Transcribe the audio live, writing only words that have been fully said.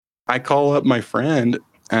I call up my friend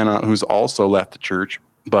and who's also left the church,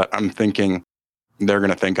 but I'm thinking they're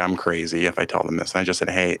going to think I'm crazy if I tell them this. I just said,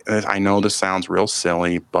 hey, I know this sounds real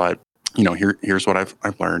silly, but here's what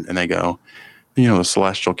I've learned. And they go, the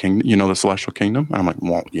celestial kingdom, the celestial kingdom. And I'm like,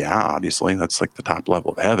 well, yeah, obviously that's like the top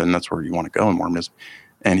level of heaven. That's where you want to go in Mormonism.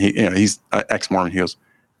 And he's ex-Mormon. He goes,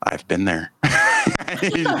 I've been there.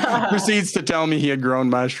 He proceeds to tell me he had grown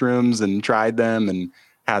mushrooms and tried them and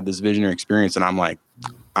had this visionary experience. And I'm like,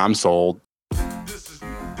 I'm sold.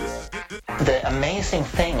 The amazing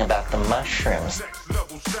thing about the mushrooms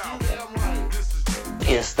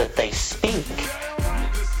is that they speak.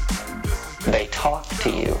 They talk to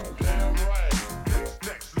you.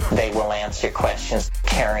 They will answer questions,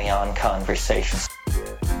 carry on conversations.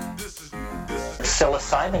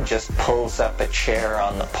 Psilocybin just pulls up a chair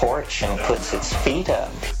on the porch and puts its feet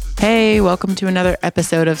up. Hey, welcome to another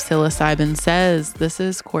episode of Psilocybin Says. This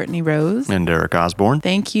is Courtney Rose. And Derek Osborne.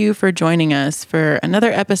 Thank you for joining us for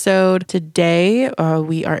another episode. Today,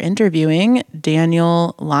 we are interviewing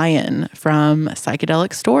Daniel Lyon from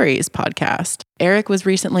Psychedelic Stories podcast. Eric was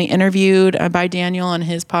recently interviewed by Daniel on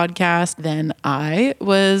his podcast. Then I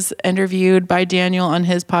was interviewed by Daniel on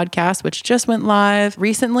his podcast, which just went live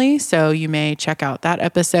recently. So you may check out that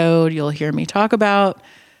episode. You'll hear me talk about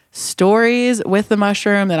stories with the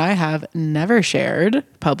mushroom that I have never shared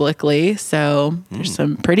publicly. So there's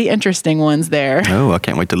some pretty interesting ones there. Oh, I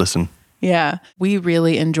can't wait to listen. Yeah. We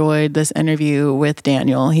really enjoyed this interview with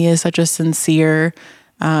Daniel. He is such a sincere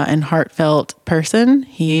and heartfelt person.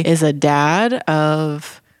 He is a dad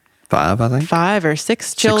of 5, I think. 5 or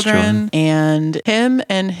 6 children. And him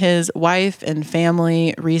and his wife and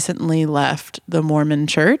family recently left the Mormon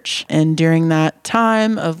church. And during that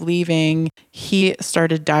time of leaving, he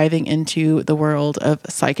started diving into the world of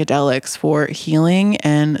psychedelics for healing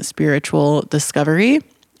and spiritual discovery.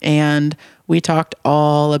 And we talked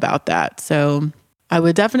all about that. So I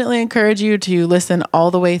would definitely encourage you to listen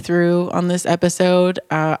all the way through on this episode.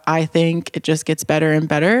 I think it just gets better and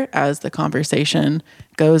better as the conversation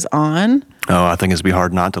goes on. Oh, I think it'd be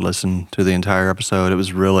hard not to listen to the entire episode. It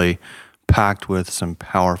was really packed with some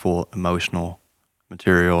powerful emotional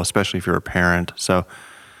material, especially if you're a parent. So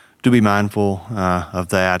do be mindful of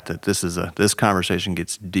that this conversation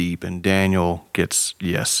gets deep, and Daniel gets,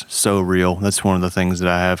 so real. That's one of the things that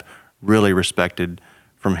I have really respected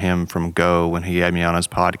from him from go. When he had me on his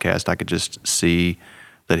podcast, I could just see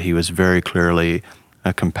that he was very clearly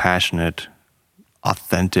a compassionate,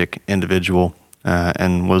 authentic individual,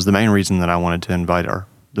 and was the main reason that I wanted to invite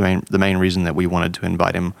the main reason that we wanted to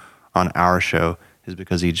invite him on our show is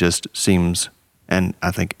because he just seems, and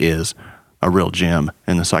I think is, a real gem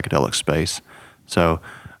in the psychedelic space. So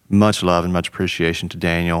much love and much appreciation to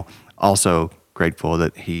Daniel. Also grateful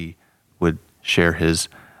that he would share his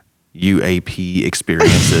UAP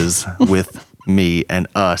experiences with me and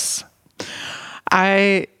us.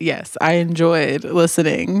 I enjoyed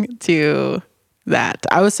listening to that.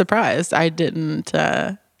 I was surprised. I'm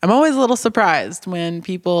always a little surprised when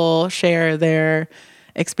people share their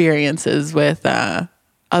experiences with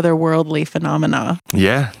otherworldly phenomena.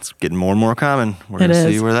 Yeah, it's getting more and more common. We're going to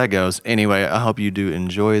see where that goes. Anyway, I hope you do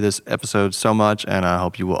enjoy this episode so much, and I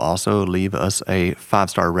hope you will also leave us a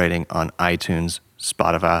 5-star rating on iTunes,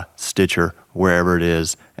 Spotify, Stitcher, wherever it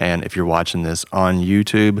is. And if you're watching this on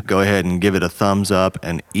YouTube, go ahead and give it a thumbs up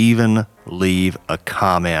and even leave a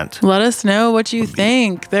comment. Let us know what you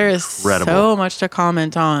think. There is so much to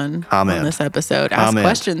comment on this episode. Ask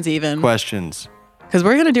questions even. Questions. Because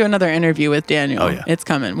we're going to do another interview with Daniel. Oh, yeah. It's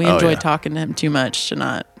coming. We enjoyed talking to him too much to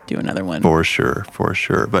not do another one. For sure.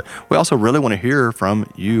 But we also really want to hear from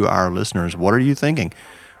you, our listeners. What are you thinking?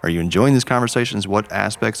 Are you enjoying these conversations? What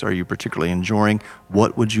aspects are you particularly enjoying?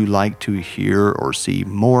 What would you like to hear or see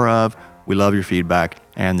more of? We love your feedback,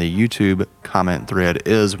 and the YouTube comment thread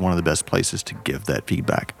is one of the best places to give that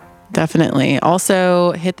feedback. Definitely.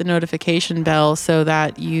 Also, hit the notification bell so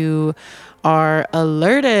that you are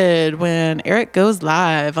alerted when Eric goes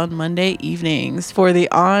live on Monday evenings for the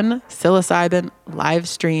On Psilocybin live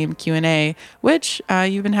stream Q&A, which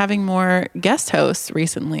you've been having more guest hosts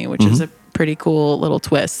recently, which is a pretty cool little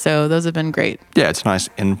twist. So those have been great. Yeah, it's a nice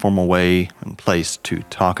informal way and place to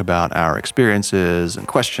talk about our experiences and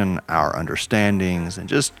question our understandings and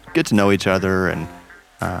just get to know each other and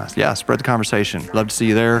spread the conversation. Love to see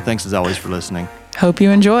you there. Thanks as always for listening. Hope you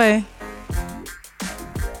enjoy.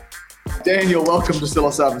 Daniel, welcome to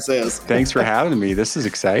Psilocybin Says. Thanks for having me. This is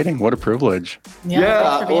exciting. What a privilege.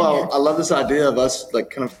 Yeah, well, I love this idea of us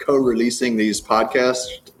like kind of co-releasing these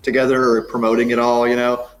podcasts together or promoting it all,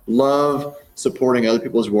 Love supporting other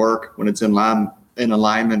people's work when it's in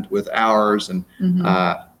alignment with ours. And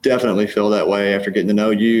definitely feel that way after getting to know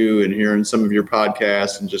you and hearing some of your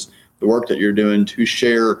podcasts and just the work that you're doing to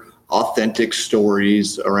share authentic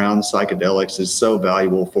stories around psychedelics is so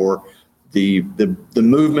valuable for the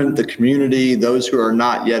movement, the community, those who are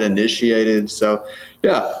not yet initiated. So,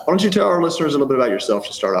 yeah, why don't you tell our listeners a little bit about yourself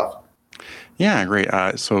to start off? Yeah, great.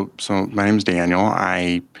 So my name's Daniel.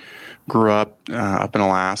 I grew up up in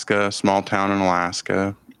Alaska, a small town in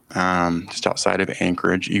Alaska, just outside of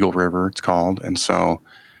Anchorage, Eagle River, it's called. And so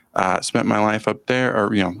spent my life up there, or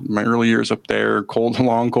my early years up there.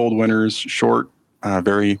 Long cold winters,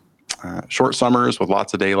 very short summers with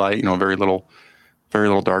lots of daylight. Very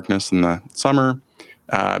little darkness in the summer.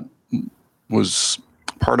 Was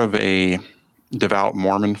part of a devout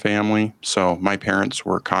Mormon family. So my parents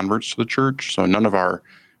were converts to the church. So none of our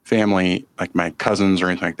family, like my cousins or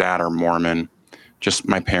anything like that, are Mormon. Just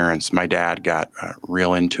my parents. My dad got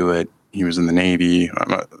real into it. He was in the Navy.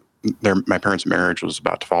 My parents' marriage was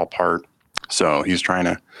about to fall apart. So he was trying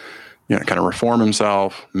to kind of reform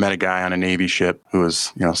himself. Met a guy on a Navy ship who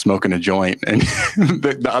was, smoking a joint, and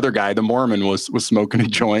the other guy, the Mormon, was smoking a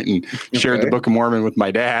joint and shared the Book of Mormon with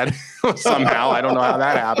my dad somehow. I don't know how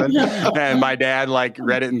that happened. And my dad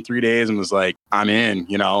read it in 3 days and was like, "I'm in,"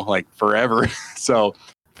 forever. So,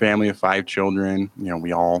 family of 5 children.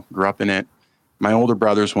 We all grew up in it. My older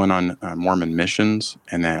brothers went on Mormon missions,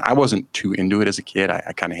 and then I wasn't too into it as a kid.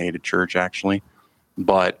 I kind of hated church actually,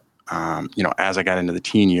 but as I got into the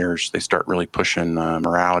teen years, they start really pushing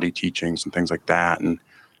morality teachings and things like that. And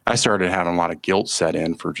I started having a lot of guilt set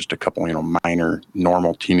in for just a couple, minor,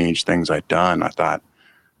 normal teenage things I'd done. I thought,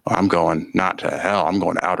 I'm going not to hell, I'm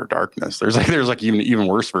going to outer darkness. There's even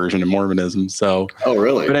worse version of Mormonism. So, oh,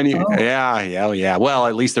 really? But yeah. Well,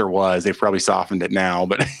 at least there was. They've probably softened it now,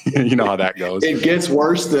 but you know how that goes. It gets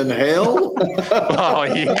worse than hell. Oh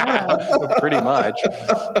yeah, pretty much.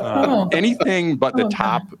 Anything but the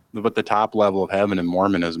top level of heaven in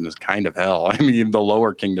Mormonism is kind of hell. I mean, the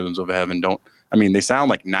lower kingdoms of heaven they sound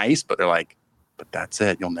like nice, but they're like, but that's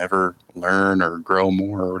it. You'll never learn or grow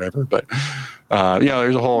more or whatever. But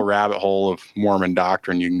there's a whole rabbit hole of Mormon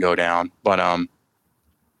doctrine you can go down. But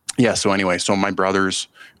so anyway, so my brothers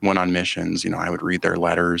went on missions. I would read their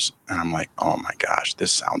letters, and I'm like, oh my gosh,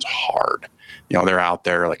 this sounds hard. They're out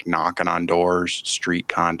there like knocking on doors, street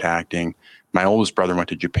contacting. My oldest brother went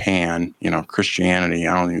to Japan. Christianity,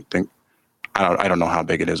 I don't know how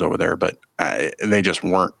big it is over there, but they just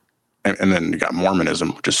weren't. And then you got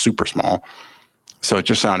Mormonism, which is super small. So it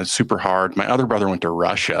just sounded super hard. My other brother went to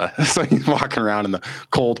Russia. So he's walking around in the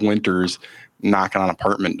cold winters, knocking on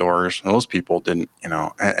apartment doors. Those people didn't,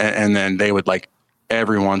 and then they would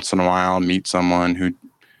every once in a while meet someone who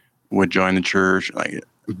would join the church,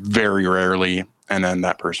 very rarely. And then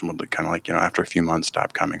that person would kind of after a few months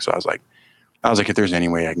stop coming. So I was like, if there's any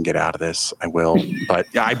way I can get out of this, I will. But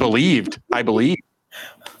yeah, I believed.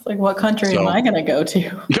 It's like, what country am I going to go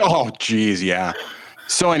to? Oh, geez. Yeah.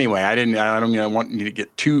 So anyway, I don't want you to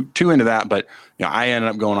get too into that, but I ended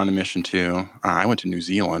up going on a mission too. I went to New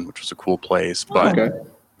Zealand, which was a cool place, but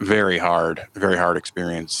very hard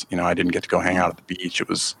experience. I didn't get to go hang out at the beach. It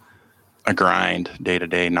was a grind day to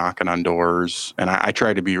day, knocking on doors. And I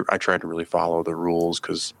tried to really follow the rules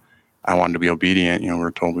because I wanted to be obedient. We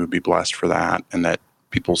were told we would be blessed for that, and that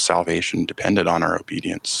people's salvation depended on our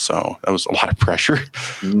obedience. So that was a lot of pressure,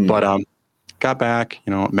 but, got back,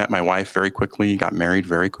 met my wife very quickly, got married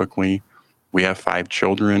very quickly. We have 5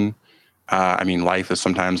 children. Life is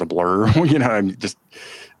sometimes a blur, just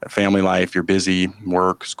family life. You're busy,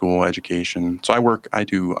 work, school, education. So I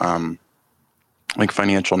do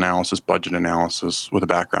financial analysis, budget analysis with a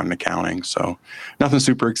background in accounting. So nothing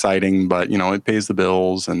super exciting, but it pays the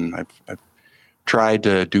bills, and I've tried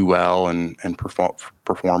to do well and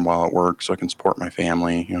perform well at work so I can support my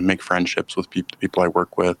family, make friendships with people I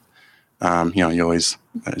work with.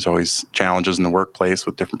 There's always challenges in the workplace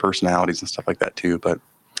with different personalities and stuff like that too. But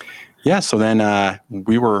yeah, so then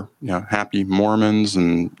we were, happy Mormons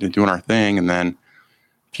and doing our thing. And then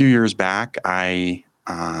a few years back, I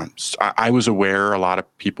was aware a lot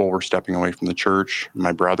of people were stepping away from the church.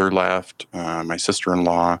 My brother left, my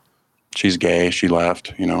sister-in-law, she's gay. She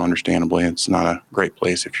left, understandably. It's not a great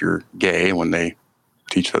place if you're gay when they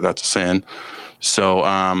teach that that's a sin. So,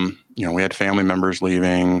 we had family members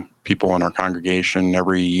leaving, people in our congregation.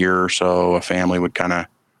 Every year or so, a family would kind of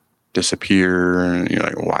disappear. And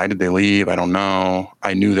why did they leave? I don't know.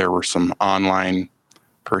 I knew there were some online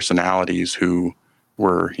personalities who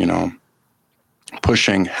were,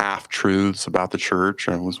 pushing half-truths about the church.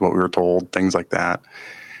 It was what we were told, things like that.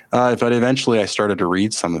 But eventually I started to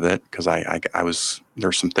read some of it because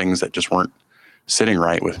there's some things that just weren't sitting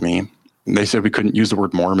right with me. They said we couldn't use the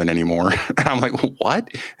word Mormon anymore. And I'm like, what?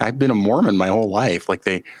 I've been a Mormon my whole life. Like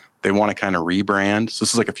they want to kind of rebrand. So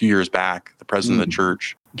this is like a few years back. The president of the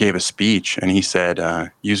church gave a speech and he said,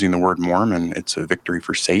 using the word Mormon, it's a victory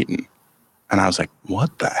for Satan. And I was like,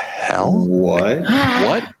 what the hell? What?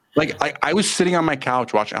 What? Like I was sitting on my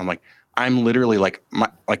couch watching. I'm like, I'm literally like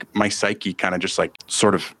my psyche kind of just like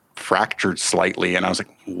sort of fractured slightly. And I was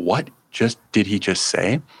like, what did he just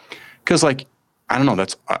say? Because like, I don't know,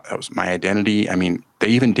 that was my identity. I mean, they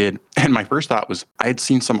even did. And my first thought was I had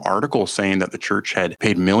seen some article saying that the church had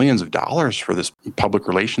paid millions of dollars for this public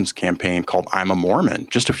relations campaign called I'm a Mormon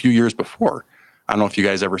just a few years before. I don't know if you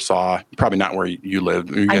guys ever saw, probably not where you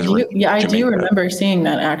lived. I do remember seeing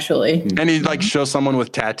that actually. And he like shows someone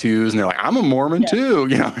with tattoos and they're like, I'm a Mormon too.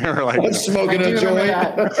 You know, they're like smoking a joint.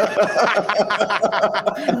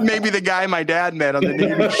 Maybe the guy my dad met on the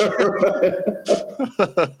Navy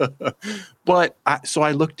show. But so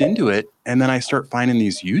I looked into it and then I start finding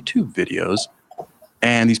these YouTube videos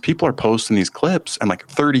and these people are posting these clips. And like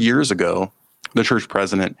 30 years ago, the church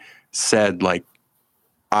president said like,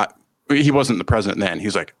 he wasn't the president then. He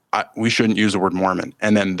was like, we shouldn't use the word Mormon.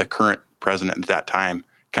 And then the current president at that time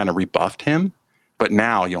kind of rebuffed him. But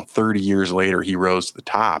now, 30 years later, he rose to the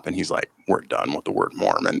top and he's like, we're done with the word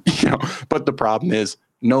Mormon. But the problem is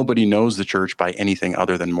nobody knows the church by anything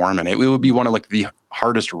other than Mormon. It would be one of like the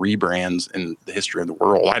hardest rebrands in the history of the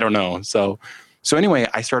world. I don't know. So anyway,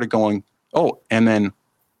 I started going, and then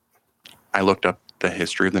I looked up the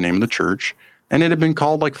history of the name of the church and it had been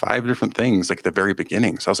called like 5 different things, like at the very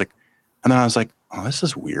beginning. So I was like, and then I was like, oh, this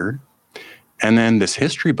is weird. And then this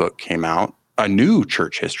history book came out, a new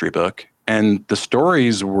church history book, and the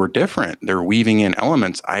stories were different. They're weaving in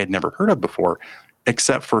elements I had never heard of before,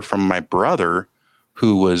 except for from my brother,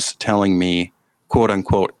 who was telling me, quote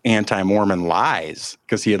unquote, anti-Mormon lies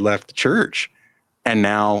because he had left the church. And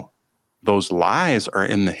now those lies are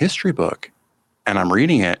in the history book. And I'm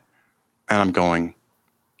reading it and I'm going,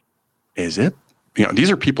 is it?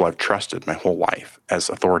 These are people I've trusted my whole life as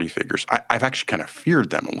authority figures. I've actually kind of feared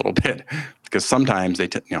them a little bit because sometimes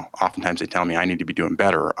oftentimes they tell me I need to be doing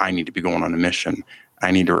better. Or I need to be going on a mission.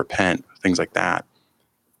 I need to repent, things like that.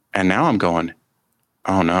 And now I'm going,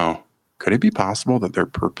 oh no, could it be possible that they're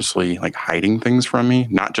purposely like hiding things from me?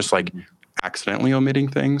 Not just like accidentally omitting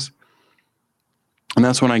things. And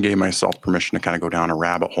that's when I gave myself permission to kind of go down a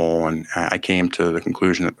rabbit hole. And I came to the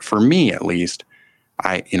conclusion that for me, at least,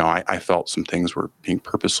 I felt some things were being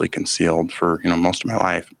purposely concealed for, most of my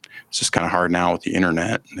life. It's just kind of hard now with the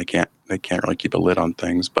internet. They can't really keep a lid on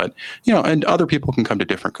things, but, and other people can come to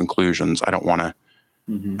different conclusions. I don't want to,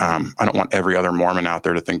 I don't want every other Mormon out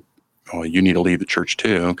there to think, oh, you need to leave the church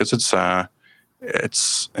too. Because it's an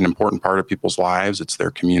important part of people's lives. It's their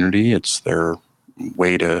community. It's their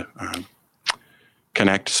way to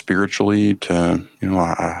connect spiritually to,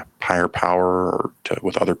 a higher power or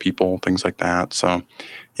with other people, things like that. So,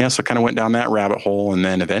 so I kind of went down that rabbit hole. And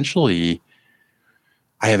then I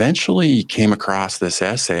came across this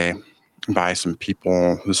essay by some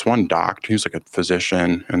people, this one doctor, who's like a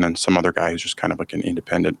physician, and then some other guy who's just kind of like an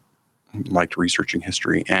independent, liked researching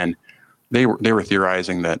history. And they were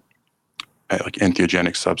theorizing that like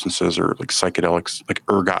entheogenic substances or like psychedelics, like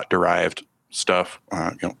ergot derived stuff,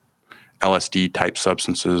 LSD type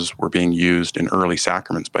substances were being used in early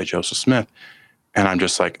sacraments by Joseph Smith. And I'm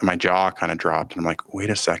just like, my jaw kind of dropped. And I'm like,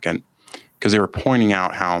 wait a second. Because they were pointing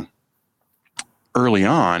out how early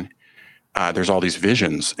on, there's all these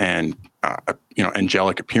visions and,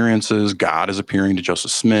 angelic appearances. God is appearing to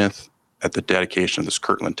Joseph Smith at the dedication of this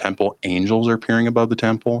Kirtland temple. Angels are appearing above the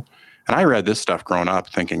temple. And I read this stuff growing up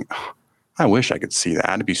thinking, I wish I could see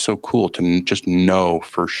that. It'd be so cool to just know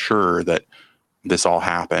for sure that this all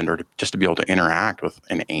happened, or just to be able to interact with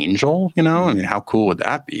an angel, I mean, how cool would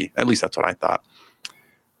that be? At least that's what I thought.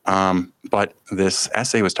 But this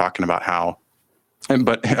essay was talking about how,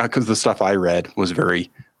 because the stuff I read was very,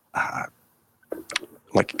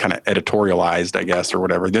 like kind of editorialized, I guess, or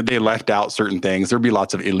whatever. They left out certain things. There'd be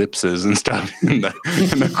lots of ellipses and stuff in the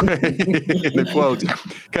in the quotes,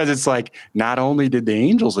 because it's like not only did the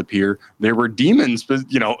angels appear, there were demons.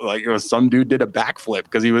 Like some dude did a backflip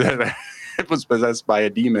because he was possessed by a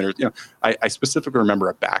demon, or I specifically remember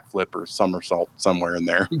a backflip or somersault somewhere in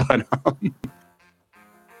there. But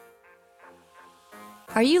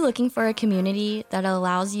Are you looking for a community that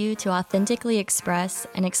allows you to authentically express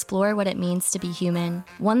and explore what it means to be human?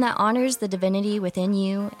 One that honors the divinity within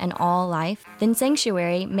you and all life? Then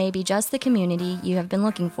Sanctuary may be just the community you have been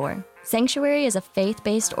looking for. Sanctuary is a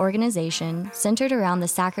faith-based organization centered around the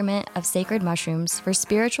sacrament of sacred mushrooms for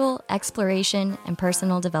spiritual exploration and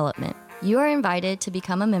personal development. You are invited to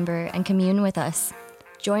become a member and commune with us.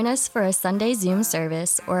 Join us for a Sunday Zoom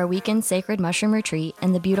service or a weekend sacred mushroom retreat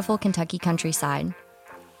in the beautiful Kentucky countryside.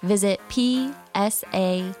 Visit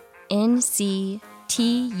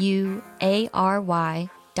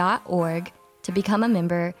psanctuary.org to become a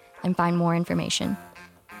member and find more information.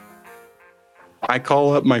 I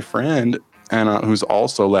call up my friend and who's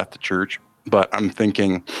also left the church, but I'm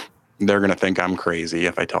thinking they're going to think I'm crazy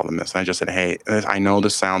if I tell them this. I just said, hey, I know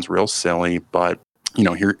this sounds real silly, but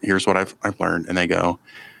here's what I've learned. And they go,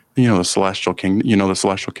 the celestial kingdom, the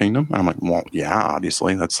celestial kingdom. And I'm like, well, yeah,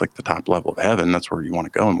 obviously that's like the top level of heaven. That's where you want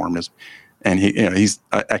to go in Mormonism. And he's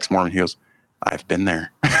ex-Mormon. He goes, I've been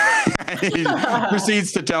there. He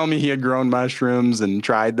proceeds to tell me he had grown mushrooms and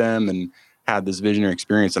tried them and had this visionary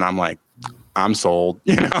experience. And I'm like, I'm sold,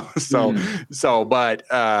 but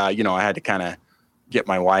I had to kind of get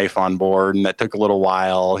my wife on board, and that took a little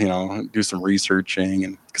while, do some researching,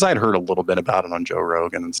 and because I had heard a little bit about it on Joe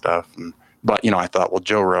Rogan and stuff. But I thought, well,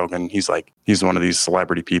 Joe Rogan, he's one of these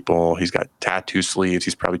celebrity people. He's got tattoo sleeves.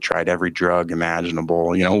 He's probably tried every drug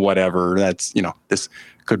imaginable, whatever. That's, this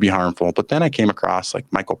could be harmful. But then I came across like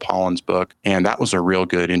Michael Pollan's book, and that was a real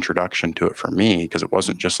good introduction to it for me, because it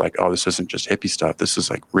wasn't just like, oh, this isn't just hippie stuff. This is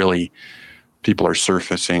like really people are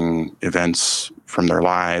surfacing events from their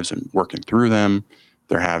lives and working through them.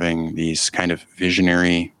 They're having these kind of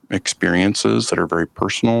visionary experiences that are very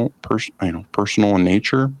personal in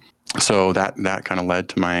nature. So that kind of led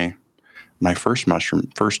to my first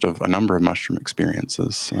of a number of mushroom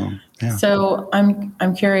experiences. So, yeah. So I'm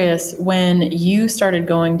curious, when you started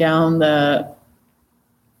going down the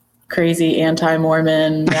crazy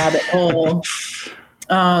anti-Mormon rabbit hole,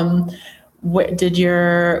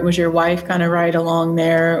 was your wife kind of right along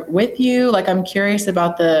there with you? Like, I'm curious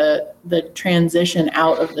about the transition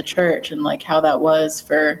out of the church and like how that was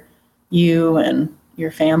for you and your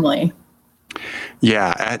family.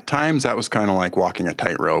 Yeah, at times that was kind of like walking a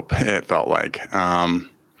tightrope, it felt like.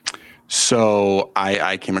 So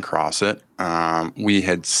I came across it. We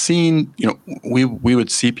had seen, we would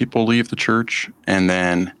see people leave the church, and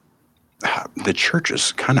then the church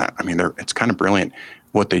is it's kind of brilliant.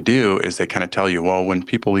 What they do is they kind of tell you, well, when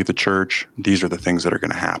people leave the church, these are the things that are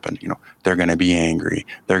going to happen. They're going to be angry.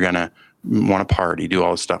 They're going to want to party, do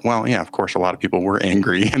all this stuff. Well, yeah, of course, a lot of people were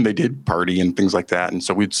angry and they did party and things like that. And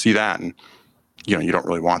so we'd see that, and you don't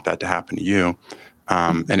really want that to happen to you.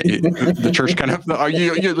 And the church kind of,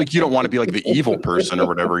 you don't want to be like the evil person or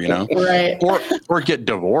whatever, right? Or get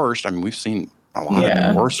divorced. I mean, we've seen a lot of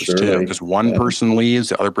divorces too, because one person leaves,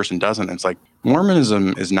 the other person doesn't. And it's like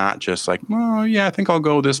Mormonism is not just like, well, yeah, I think I'll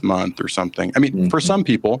go this month or something. I mean, for some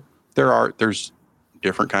people, there's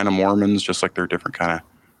different kind of Mormons, just like there are different kind of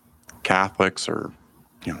Catholics or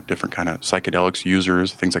different kind of psychedelics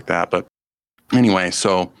users, things like that. But anyway,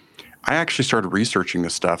 so I actually started researching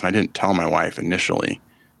this stuff, and I didn't tell my wife initially,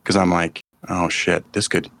 because I'm like, oh shit,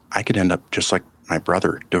 I could end up just like my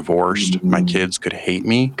brother, divorced. Mm-hmm. My kids could hate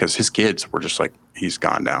me, because his kids were just like, he's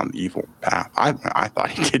gone down the evil path. I thought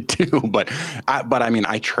he did too, but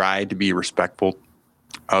I tried to be respectful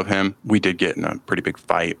of him. We did get in a pretty big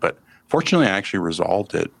fight, but fortunately I actually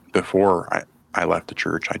resolved it before I left the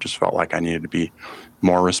church. I just felt like I needed to be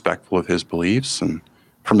more respectful of his beliefs, and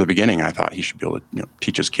from the beginning, I thought he should be able to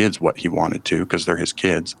teach his kids what he wanted to, because they're his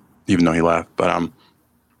kids, even though he left. But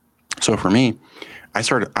so for me, my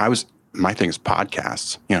thing is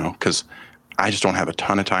podcasts, because I just don't have a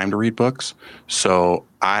ton of time to read books. So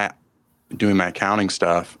doing my accounting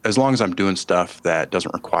stuff, as long as I'm doing stuff that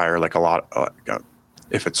doesn't require like a lot,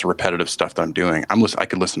 if it's repetitive stuff that I'm doing, I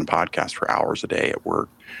could listen to podcasts for hours a day at work.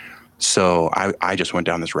 So I just went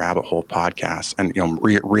down this rabbit hole of podcasts, and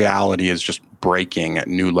reality is just breaking at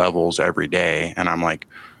new levels every day. And I'm like,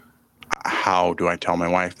 how do I tell my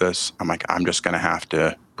wife this? I'm like, I'm just going to have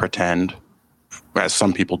to pretend, as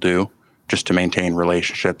some people do, just to maintain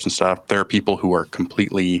relationships and stuff. There are people who are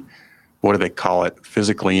completely, what do they call it,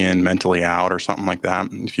 physically in, mentally out, or something like that.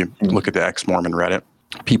 If you look at the ex-Mormon Reddit,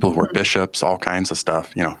 people who are bishops, all kinds of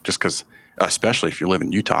stuff, just because, especially if you live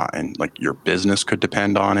in Utah and like your business could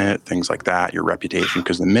depend on it, things like that, your reputation.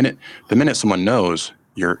 Because the minute someone knows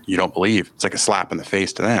you don't believe, it's like a slap in the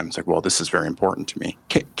face to them. It's like, well, this is very important to me.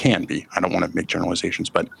 Can be. I don't want to make generalizations,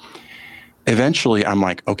 but eventually I'm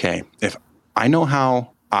like, okay, if I know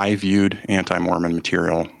how I viewed anti-Mormon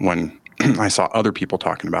material when I saw other people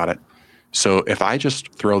talking about it. So if I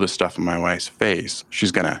just throw this stuff in my wife's face,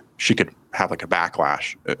 she could have like a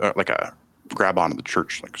backlash, like a grab onto the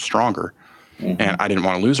church like stronger. Mm-hmm. And I didn't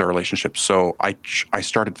want to lose our relationship. So I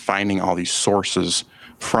started finding all these sources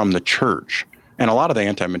from the church. And a lot of the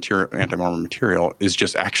anti-Mormon material is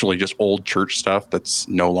just actually just old church stuff that's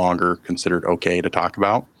no longer considered okay to talk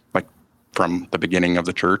about. Like from the beginning of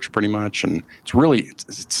the church pretty much. And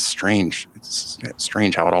it's strange. It's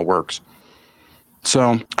strange how it all works.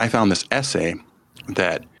 So I found this essay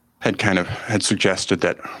that had suggested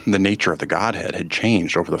that the nature of the Godhead had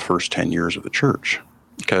changed over the first 10 years of the church.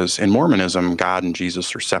 Because in Mormonism, God and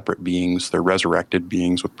Jesus are separate beings. They're resurrected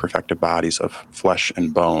beings with perfected bodies of flesh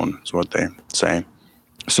and bone, is what they say.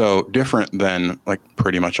 So different than like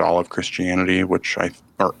pretty much all of Christianity, I'm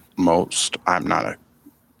not a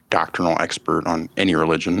doctrinal expert on any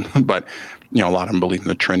religion, but a lot of them believe in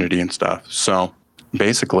the Trinity and stuff. So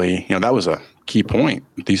basically, that was a key point.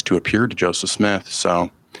 These two appeared to Joseph Smith.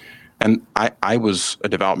 So, and I was a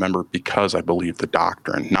devout member because I believed the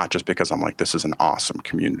doctrine, not just because I'm like, this is an awesome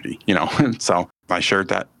community, So I shared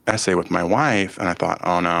that essay with my wife, and I thought,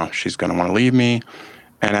 oh no, she's going to want to leave me.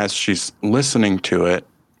 And as she's listening to it,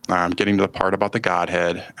 I'm getting to the part about the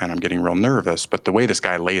Godhead, and I'm getting real nervous. But the way this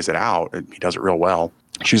guy lays it out, he does it real well.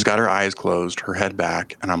 She's got her eyes closed, her head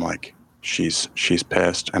back, and I'm like, she's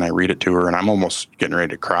pissed. And I read it to her, and I'm almost getting ready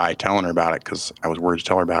to cry telling her about it because I was worried to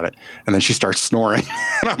tell her about it. And then she starts snoring,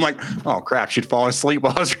 and I'm like, oh crap, she'd fallen asleep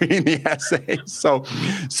while I was reading the essay. So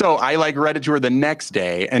I read it to her the next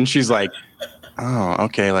day, and she's like, oh,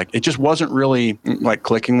 okay. Like, it just wasn't really like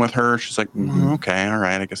clicking with her. She's like, okay, all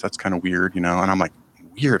right, I guess that's kind of weird, And I'm like,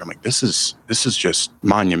 weird. I'm like, this is just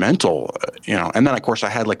monumental, And then of course I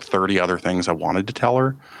had like 30 other things I wanted to tell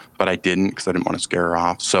her, but I didn't because I didn't want to scare her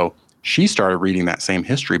off. So she started reading that same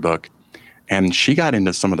history book, and she got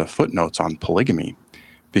into some of the footnotes on polygamy,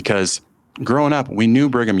 because growing up, we knew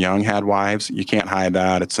Brigham Young had wives. You can't hide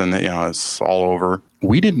that. It's it's all over.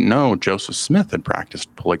 We didn't know Joseph Smith had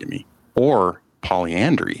practiced polygamy or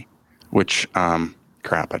polyandry, which,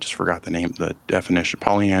 crap, I just forgot the definition.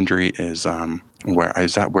 Polyandry is,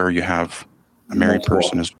 where you have a married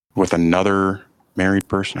person is with another married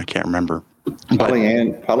person? I can't remember.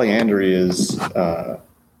 Polyandry is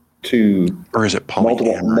or is it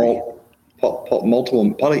polyamory?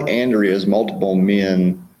 Multiple polyandry is multiple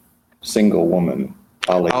men, single woman.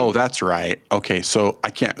 Oh, that's right. Okay, so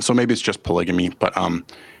so maybe it's just polygamy, but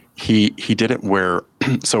he did it where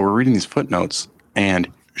so we're reading these footnotes,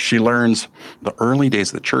 and she learns the early days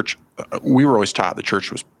of the church. We were always taught the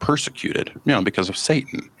church was persecuted, because of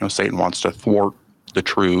Satan. Satan wants to thwart the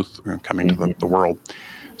truth coming to the world.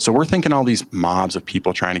 So we're thinking all these mobs of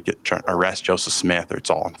people trying to arrest Joseph Smith, or it's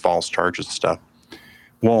all on false charges and stuff.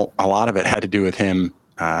 Well, a lot of it had to do with him.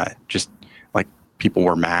 Just like people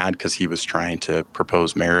were mad because he was trying to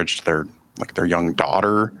propose marriage to their young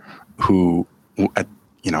daughter, who,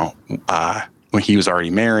 when he was already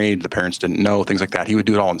married, the parents didn't know, things like that. He would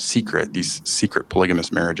do it all in secret, these secret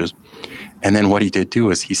polygamous marriages. And then what he did do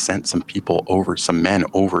is he sent some men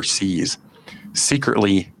overseas,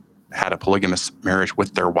 secretly had a polygamous marriage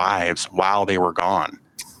with their wives while they were gone.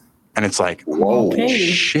 And it's like, holy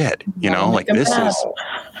shit, this is.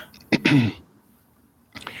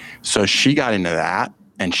 So she got into that,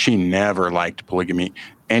 and she never liked polygamy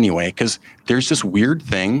anyway, because there's this weird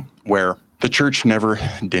thing where the church never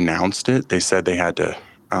denounced it. They said they had to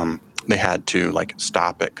like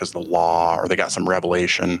stop it because the law, or they got some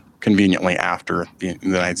revelation conveniently after the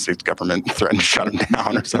United States government threatened to shut them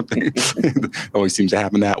down or something. It always seems to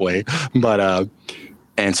happen that way. But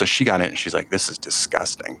and so she got in, and she's like, this is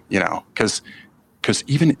disgusting, because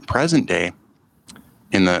even present day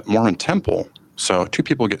in the Mormon temple, so two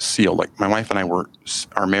people get sealed. Like my wife and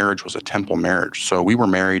our marriage was a temple marriage. So we were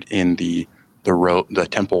married in the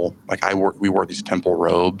temple. Like we wore these temple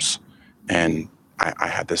robes, and I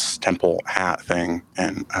had this temple hat thing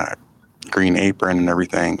and green apron and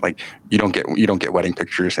everything. Like you don't get wedding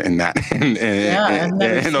pictures in that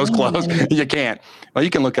in those clothes. You can't. Well, you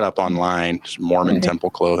can look it up online. Just Mormon temple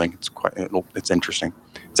clothing. It's interesting.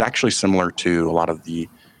 It's actually similar to a lot of the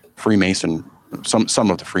some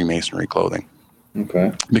of the Freemasonry clothing.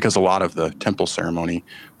 Okay. Because a lot of the temple ceremony,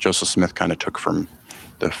 Joseph Smith kind of took from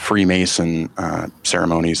the Freemason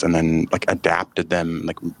ceremonies and then like adapted them,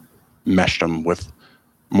 like meshed them with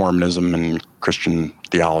Mormonism and Christian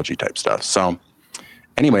theology type stuff. So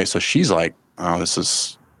anyway, so she's like, oh, this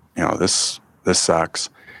is, this sucks.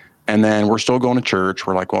 And then we're still going to church.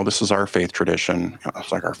 We're like, well, this is our faith tradition.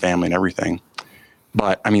 It's like our family and everything.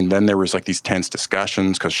 But I mean, then there was like these tense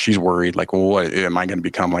discussions because she's worried, like, well, what, am I going to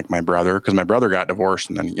become like my brother? Because my brother got divorced,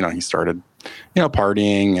 and then, he started,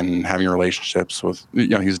 partying and having relationships with, he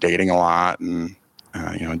was dating a lot and,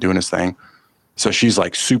 doing his thing. So she's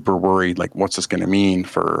like super worried, like, what's this going to mean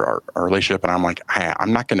for our relationship? And I'm like,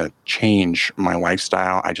 I'm not going to change my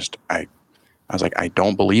lifestyle. I was like, I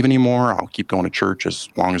don't believe anymore. I'll keep going to church as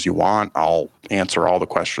long as you want. I'll answer all the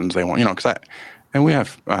questions they want, because And we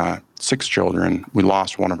have 6 children. We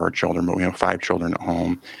lost one of our children, but we have 5 children at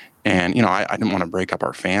home. And, I didn't want to break up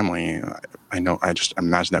our family. I just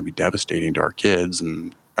imagine that'd be devastating to our kids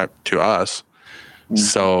and to us. Mm-hmm.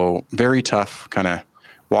 So very tough, kind of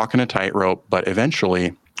walking a tightrope. But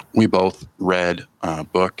eventually we both read a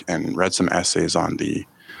book and read some essays on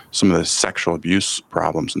some of the sexual abuse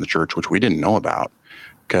problems in the church, which we didn't know about,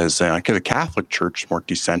 because the Catholic Church is more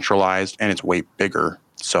decentralized and it's way bigger.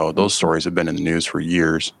 So those stories have been in the news for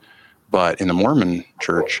years. But in the Mormon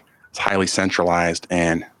Church, it's highly centralized,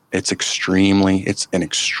 and it's an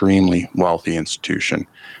extremely wealthy institution.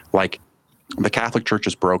 Like, the Catholic Church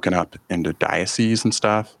is broken up into dioceses and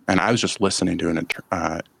stuff. And I was just listening to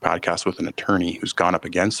a podcast with an attorney who's gone up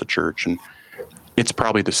against the church, and it's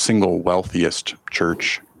probably the single wealthiest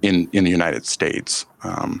church in the United States.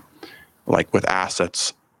 Like, with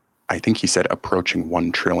assets, I think he said approaching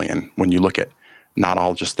 $1 trillion. When you look at not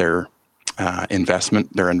all just their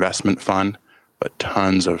investment fund, but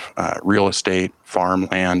tons of real estate,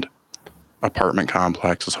 farmland, apartment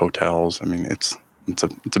complexes, hotels. I mean, it's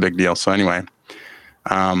a big deal. So anyway,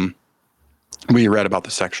 we read about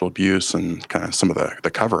the sexual abuse and kind of some of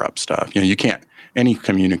the cover-up stuff. You can't, any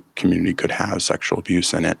community could have sexual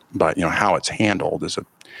abuse in it, but how it's handled is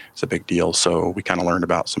a big deal. So we kind of learned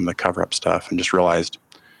about some of the cover-up stuff and just realized,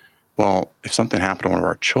 well, if something happened to one of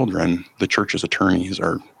our children, the church's attorneys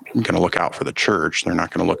are going to look out for the church. They're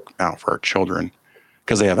not going to look out for our children,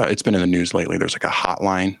 because it's been in the news lately. There's like a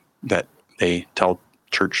hotline that they tell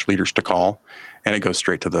church leaders to call, and it goes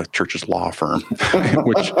straight to the church's law firm,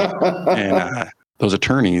 those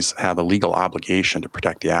attorneys have a legal obligation to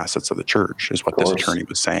protect the assets of the church, is what this attorney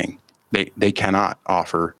was saying. They cannot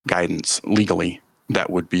offer guidance legally that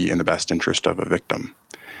would be in the best interest of a victim.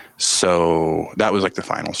 So that was like the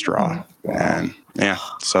final straw. Wow. And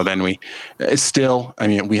so then we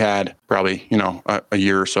had probably, a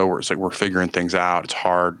year or so where it's like, we're figuring things out. It's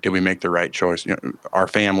hard. Did we make the right choice? Our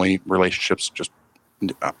family relationships just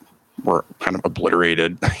were kind of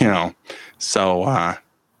obliterated, So, kind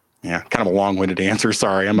of a long-winded answer.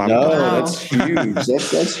 Sorry. That's huge.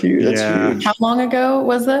 That's huge. That's huge. How long ago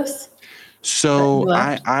was this? So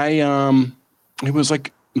it was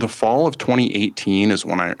like the fall of 2018 is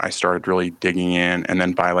when I started really digging in. And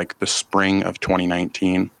then by like the spring of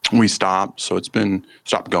 2019, we stopped. So it's been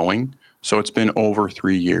stopped going. So it's been over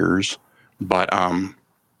 3 years. But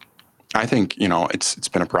I think, it's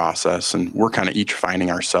been a process, and we're kind of each finding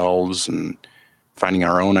ourselves and finding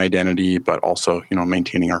our own identity, but also,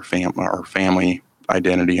 maintaining our family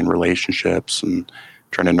identity and relationships and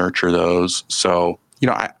trying to nurture those. So,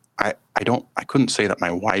 I couldn't say that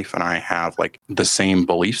my wife and I have like the same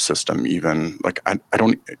belief system, even. Like,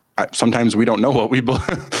 sometimes we don't know what we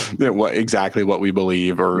exactly what we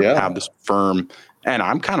believe or have this firm. And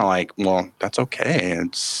I'm kind of like, well, that's okay.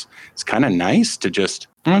 It's kind of nice to just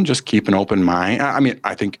keep an open mind. I mean,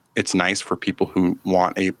 I think it's nice for people who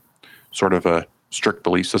want a sort of a strict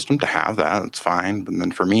belief system to have that. It's fine. But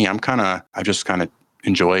then for me, I just kind of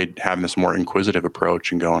enjoyed having this more inquisitive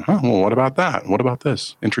approach and going, well, what about that? What about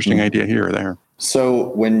this? Interesting idea here or there. So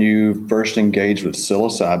when you first engaged with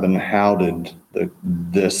psilocybin, how did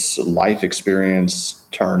this life experience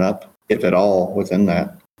turn up, if at all, within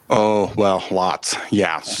that? Oh, well, lots.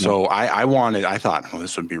 Yeah. So I thought, well,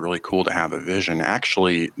 this would be really cool to have a vision.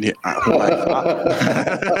 Actually,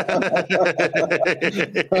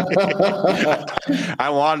 I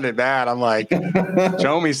wanted that. I'm like,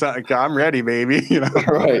 show me something. I'm ready, baby.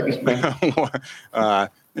 Right.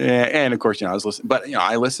 And of course, I was listening, but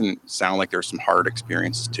I listen. Sound like there's some hard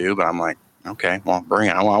experiences too. But I'm like, okay, well, bring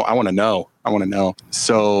it. I want to know.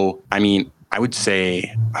 So, I mean, I would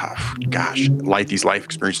say, these life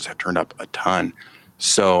experiences have turned up a ton.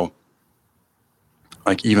 So,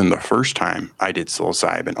 like, even the first time I did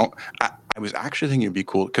psilocybin, I was actually thinking it'd be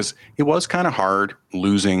cool because it was kind of hard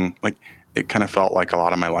losing. Like, it kind of felt like a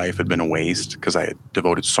lot of my life had been a waste because I had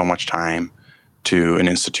devoted so much time to an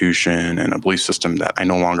institution and a belief system that I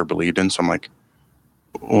no longer believed in. So I'm like,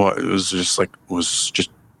 well, it was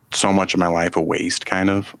just so much of my life a waste, kind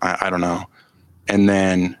of. I don't know. And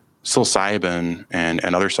then psilocybin and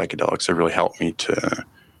other psychedelics have really helped me to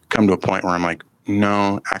come to a point where I'm like,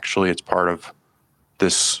 no, actually it's part of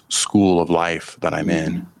this school of life that I'm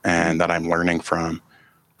in and that I'm learning from.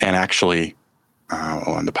 And actually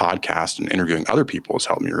on the podcast and interviewing other people has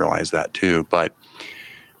helped me realize that too. But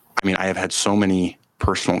I mean, I have had so many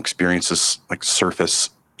personal experiences like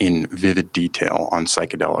surface in vivid detail on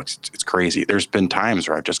psychedelics. It's crazy. There's been times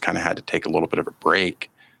where I've just kind of had to take a little bit of a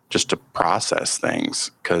break just to process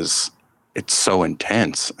things because it's so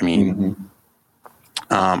intense. I mean,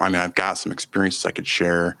 I've got some experiences I could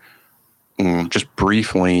share just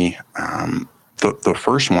briefly, the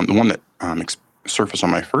first one, the one that surfaced on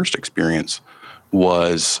my first experience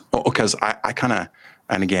was because I kind of,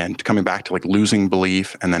 and again, coming back to like losing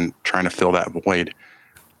belief and then trying to fill that void,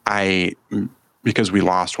 because we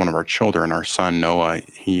lost one of our children, our son Noah,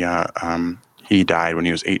 he died when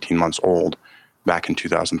he was 18 months old back in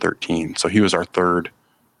 2013. So he was our third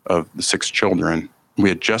of the 6 children. We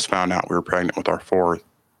had just found out we were pregnant with our 4th,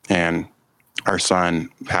 and our son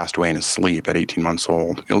passed away in his sleep at 18 months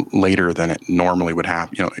old, later than it normally would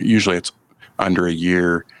happen. Usually it's under a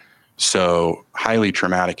year. So highly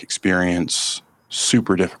traumatic experience,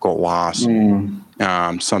 super difficult loss,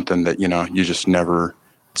 something that, you just never,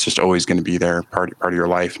 it's just always going to be there, part of your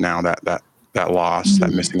life now, that loss,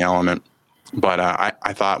 that missing element. But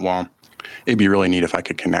I thought, well, it'd be really neat if I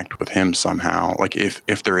could connect with him somehow. Like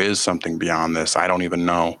if there is something beyond this, I don't even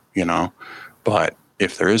know, but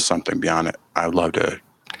if there is something beyond it, I would love to.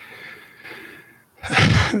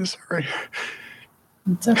 Sorry.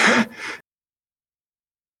 It's okay.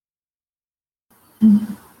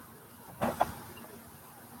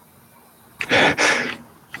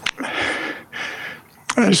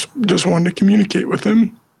 I just wanted to communicate with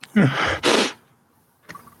him.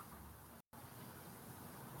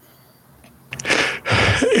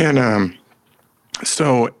 And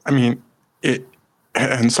so, I mean,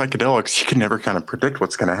 and psychedelics, you can never kind of predict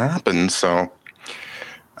what's going to happen. So,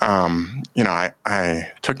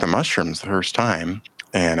 I took the mushrooms the first time,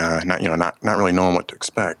 and not really knowing what to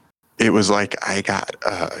expect. It was like I got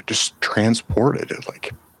just transported,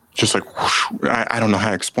 whoosh, I don't know how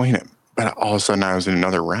to explain it, but all of a sudden I was in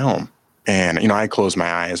another realm. And I closed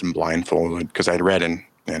my eyes and blindfolded because I'd read in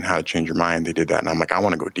How to Change Your Mind. They did that, and I'm like, I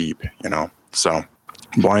want to go deep, So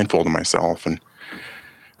blindfolded myself, and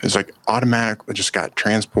it's like automatically just got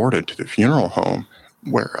transported to the funeral home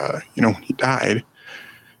where he died.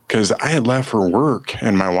 Because I had left for work,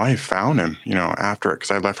 and my wife found him, after it,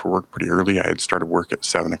 because I left for work pretty early. I had started work at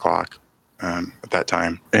 7:00 at that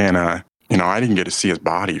time. And, I didn't get to see his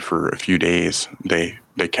body for a few days. They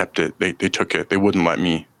kept it, they took it. They wouldn't let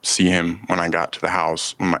me see him when I got to the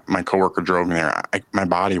house. My coworker drove me there. My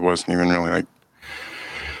body wasn't even really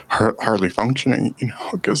hardly functioning,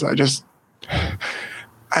 because it's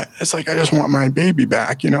like, I just want my baby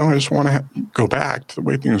back, I just want to go back to the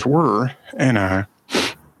way things were. And,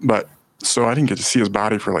 but so I didn't get to see his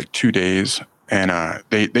body for like 2 days, and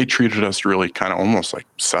they treated us really kind of almost like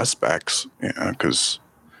suspects, because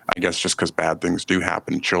I guess just because bad things do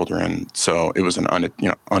happen to children. So it was an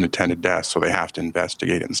unattended death, so they have to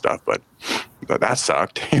investigate it and stuff. But that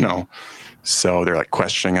sucked, So they're like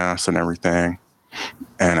questioning us and everything,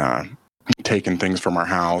 and taking things from our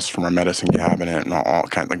house, from our medicine cabinet, and all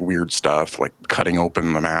kind of like weird stuff, like cutting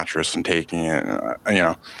open the mattress and taking it.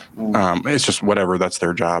 It's just whatever. That's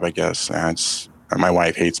their job, I guess. And my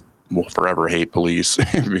wife will forever hate police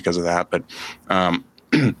because of that. But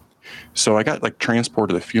so I got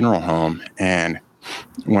transported to the funeral home, and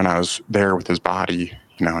when I was there with his body,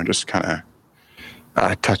 I just kind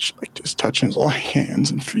of touching his little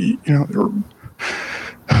hands and feet. They were.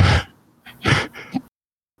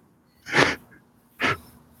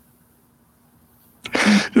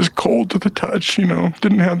 Just cold to the touch,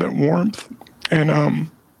 didn't have that warmth and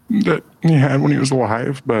that he had when he was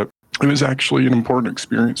alive. But it was actually an important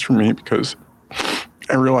experience for me, because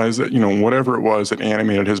I realized that, whatever it was that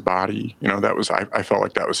animated his body, that was, I felt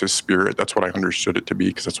like that was his spirit. That's what I understood it to be,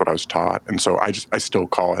 because that's what I was taught. And so I still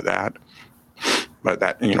call it that. But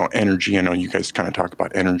that, energy, I know you guys kind of talk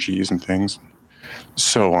about energies and things.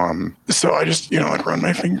 So I just, I'd run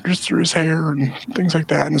my fingers through his hair and things like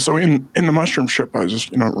that. And so in the mushroom trip, I was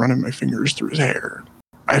just, running my fingers through his hair.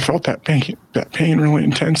 I felt that pain really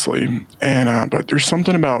intensely. And, but there's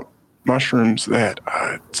something about mushrooms that,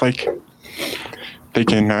 it's like they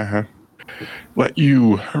can, let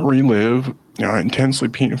you relive, intensely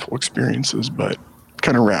painful experiences, but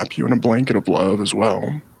kind of wrap you in a blanket of love as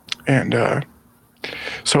well. And,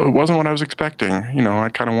 so it wasn't what I was expecting. I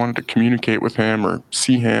kind of wanted to communicate with him or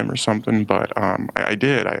see him or something, but I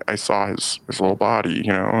did. I saw his little body,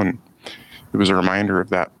 and it was a reminder of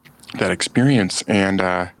that experience. And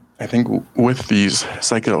I think with these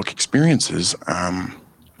psychedelic experiences,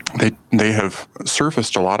 they have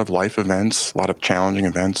surfaced a lot of life events, a lot of challenging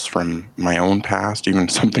events from my own past, even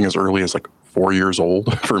something as early as 4 years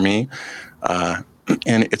old for me.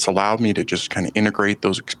 And it's allowed me to just kind of integrate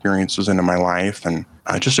those experiences into my life, and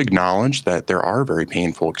just acknowledge that there are very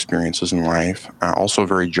painful experiences in life, also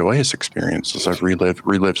very joyous experiences. I've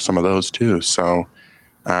relived some of those too. So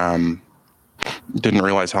didn't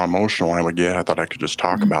realize how emotional I would get. I thought I could just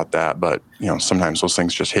talk about that, but sometimes those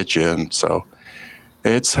things just hit you. And so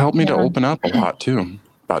It's helped me to Yeah. open up a lot too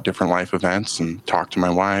about different life events and talk to my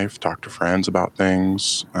wife, talk to friends about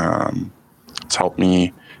things. It's helped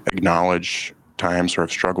me acknowledge times where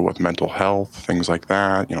I've struggled with mental health, things like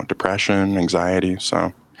that, depression, anxiety.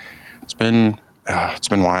 So it's been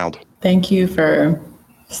wild. Thank you for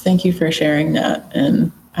sharing that.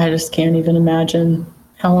 And I just can't even imagine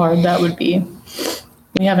how hard that would be.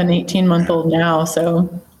 We have an 18-month-old now,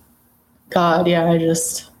 so God, yeah,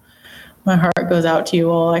 my heart goes out to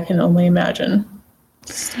you all. I can only imagine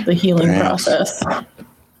the healing Thanks. process.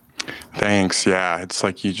 Thanks. Yeah, it's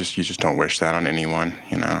like you just don't wish that on anyone,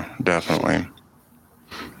 definitely.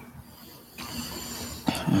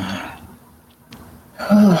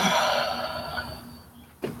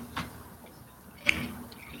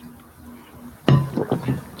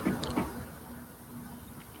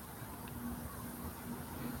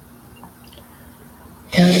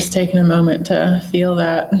 Yeah, just taking a moment to feel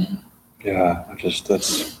that. Yeah, I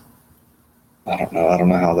don't know. I don't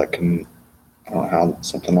know how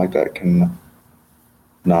something like that can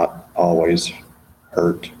not always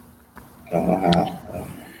hurt. I don't know how.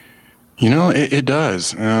 It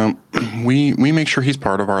does. We make sure he's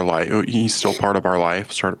part of our life. He's still part of our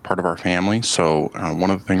life, part of our family. So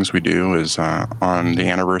one of the things we do is on the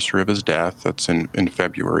anniversary of his death, that's in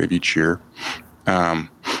February of each year,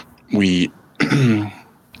 we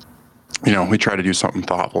we try to do something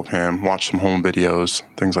thoughtful with him, watch some home videos,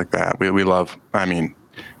 things like that. We love, thank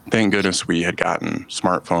goodness we had gotten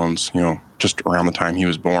smartphones, just around the time he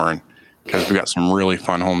was born, because we got some really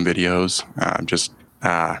fun home videos.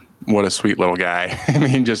 What a sweet little guy.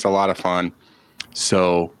 Just a lot of fun.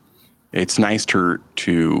 So it's nice to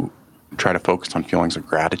try to focus on feelings of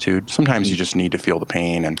gratitude. Sometimes you just need to feel the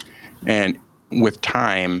pain, and with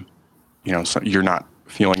time, so you're not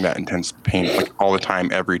feeling that intense pain like all the time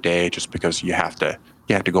every day, just because you have to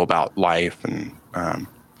go about life and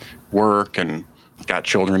work and got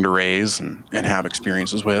children to raise and have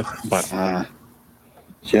experiences with. But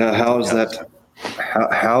Yeah, how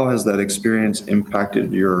has that experience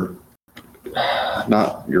impacted your,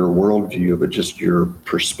 not your worldview, but just your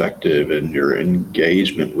perspective and your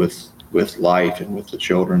engagement with life and with the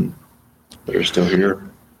children that are still here?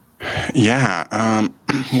 Yeah,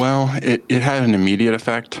 well, it had an immediate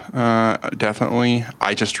effect, definitely.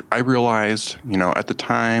 I realized, at the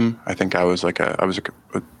time, I think I was I was a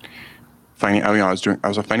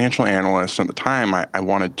financial analyst. At the time, I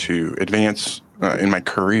wanted to advance in my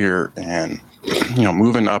career and,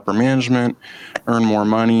 move into upper management, earn more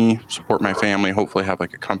money, support my family, hopefully have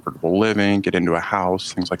like a comfortable living, get into a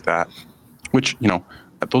house, things like that, which,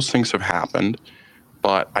 those things have happened.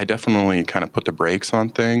 But I definitely kind of put the brakes on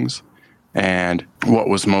things. And what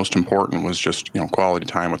was most important was just, quality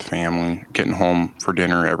time with family, getting home for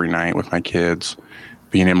dinner every night with my kids,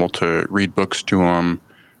 being able to read books to them,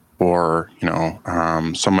 or,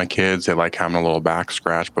 some of my kids, they like having a little back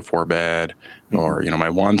scratch before bed. Or, my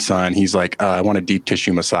one son, he's like, I want a deep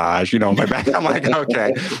tissue massage, my back. I'm like,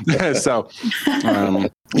 okay. So,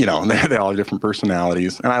 they all have different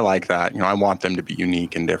personalities. And I like that. I want them to be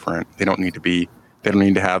unique and different. They don't need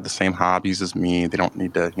to have the same hobbies as me. They don't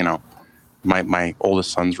need to, my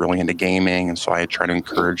oldest son's really into gaming. And so I try to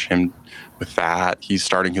encourage him with that. He's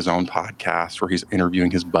starting his own podcast where he's interviewing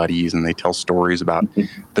his buddies and they tell stories about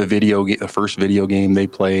the first video game they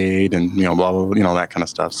played and, blah, blah, blah, that kind of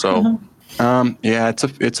stuff. So,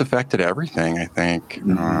 it's affected everything, I think,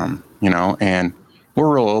 and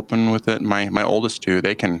we're real open with it. My oldest two,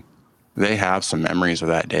 they have some memories of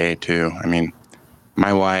that day too.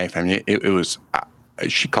 My wife, it was,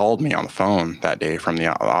 she called me on the phone that day from the,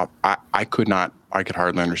 I could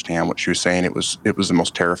hardly understand what she was saying. It was the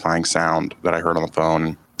most terrifying sound that I heard on the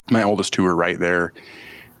phone. My oldest two were right there,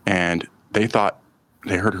 and they thought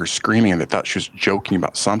they heard her screaming and they thought she was joking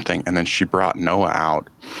about something. And then she brought Noah out,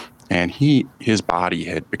 and his body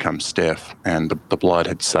had become stiff and the blood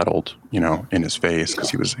had settled, in his face because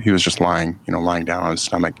he was just lying down on his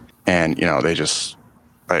stomach. And, they just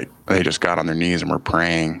got on their knees and were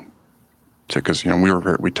praying because,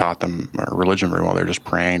 we taught them our religion very well. They're just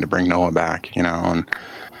praying to bring Noah back, and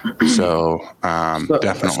so,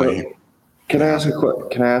 definitely. So can I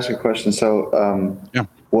ask a question? So, yeah.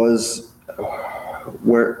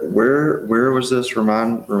 Where was this?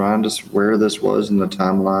 Remind us where this was in the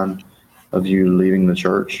timeline of you leaving the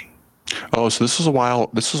church. Oh, so this was a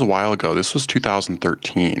while ago. This was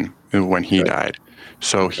 2013 when he died.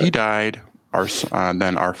 So he died.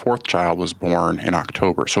 Then our fourth child was born in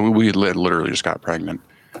October. So we literally just got pregnant.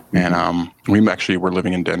 And we actually were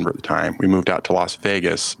living in Denver at the time. We moved out to Las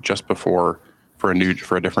Vegas just before for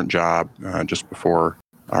a different job, just before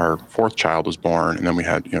our fourth child was born, and then we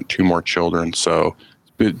had 2 more children. So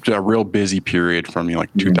a real busy period from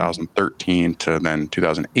 2013 to then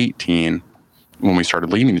 2018 when we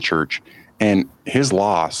started leaving the church. And his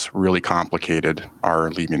loss really complicated our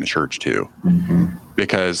leaving the church too.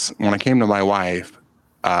 Because when I came to my wife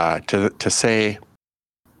to say,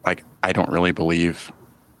 like, I don't really believe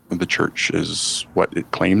the church is what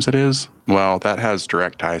it claims it is, well, that has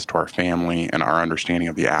direct ties to our family and our understanding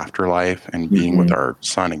of the afterlife and being with our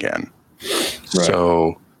son again. Right.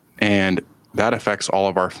 So, and that affects all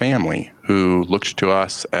of our family, who looks to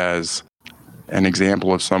us as an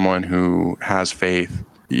example of someone who has faith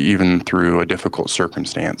even through a difficult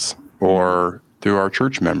circumstance, or through our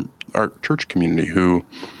church community, who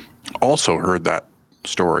also heard that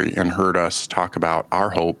story and heard us talk about our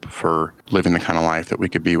hope for living the kind of life that we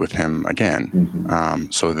could be with him again.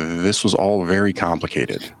 So this was all very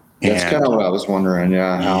complicated. That's kind of what I was wondering.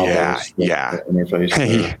 Interface.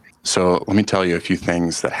 So let me tell you a few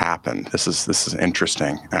things that happened. This is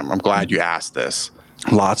interesting. I'm glad you asked this.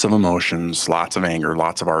 Lots of emotions, lots of anger,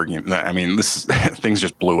 lots of argument. I mean, things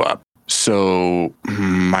just blew up. So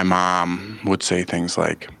my mom would say things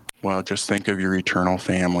like, well, just think of your eternal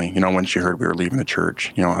family. When she heard we were leaving the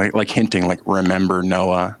church, like hinting, like, remember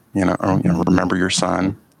Noah, or, remember your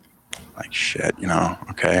son. Like, shit,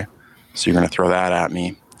 okay. So you're going to throw that at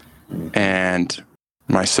me. And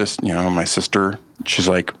my sister, she's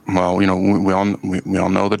like, well, we all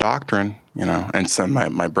know the doctrine, and so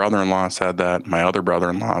my brother-in-law said that. My other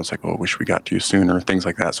brother-in-law was like, oh, wish we got to you sooner, things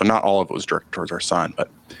like that. So not all of it was directed towards our son, but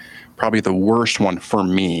probably the worst one for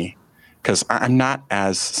me, because I'm not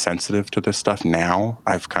as sensitive to this stuff now.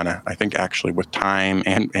 I think actually with time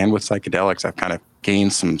and with psychedelics, I've kind of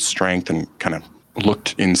gained some strength and kind of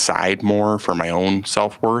looked inside more for my own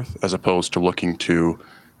self-worth, as opposed to looking to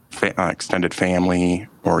extended family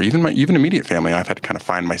or even immediate family. I've had to kind of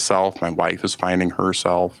find myself. My wife is finding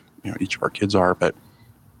herself. Each of our kids are. But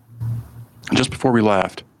just before we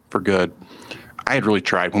left for good, I had really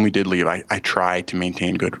tried. When we did leave, I tried to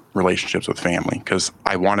maintain good relationships with family, because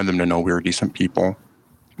I wanted them to know we were decent people.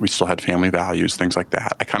 We still had family values, things like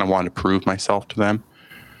that. I kind of wanted to prove myself to them.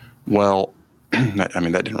 Well, that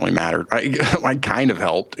didn't really matter. I kind of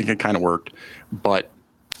helped. It kind of worked. But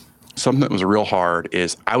something that was real hard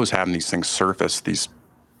is I was having these things surface, these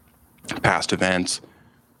past events,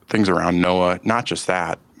 things around Noah. Not just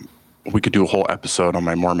that. We could do a whole episode on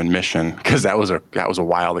my Mormon mission, because that was a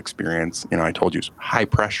wild experience. I told you, it was high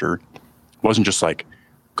pressure. It wasn't just like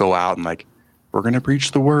go out and like, we're going to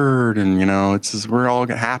preach the word and we're all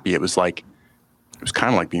happy. It was kind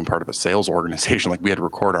of like being part of a sales organization. Like, we had to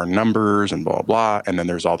record our numbers and blah, blah. And then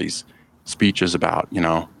there's all these speeches about,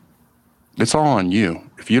 it's all on you.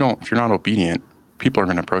 If you're not obedient, people are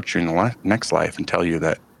going to approach you in the next life and tell you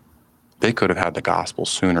that they could have had the gospel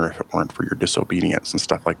sooner if it weren't for your disobedience and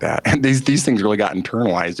stuff like that. And these things really got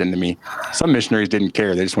internalized into me. Some missionaries didn't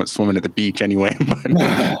care. They just went swimming at the beach anyway. But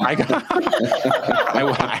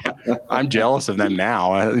I'm jealous of them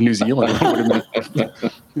now. New Zealand would have been,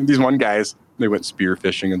 these one guys, they went spear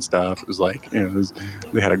fishing and stuff. It was like,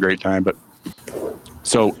 they had a great time. But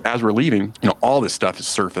so as we're leaving, all this stuff is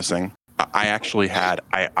surfacing.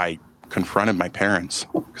 I confronted my parents,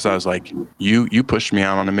 because I was like, you pushed me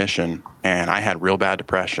out on a mission, and I had real bad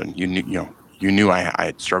depression. You knew I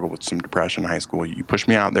had struggled with some depression in high school. You pushed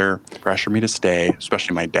me out there, pressured me to stay,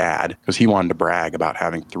 especially my dad, because he wanted to brag about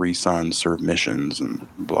having 3 sons serve missions and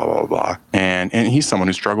blah, blah, blah. And he's someone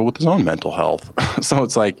who struggled with his own mental health. So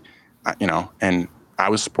it's like, and I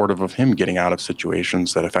was supportive of him getting out of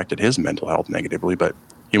situations that affected his mental health negatively, but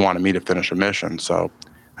he wanted me to finish a mission. So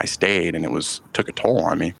I stayed, and it took a toll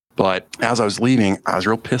on me. But as I was leaving, I was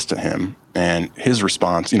real pissed at him and his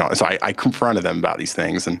response. So I confronted them about these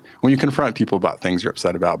things. And when you confront people about things you're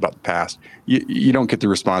upset about the past, you don't get the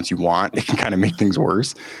response you want. It can kind of make things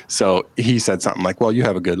worse. So he said something like, well, you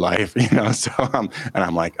have a good life, So and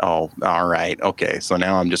I'm like, oh, all right, okay. So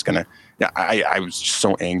now I'm just gonna. I was just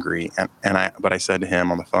so angry, but I said to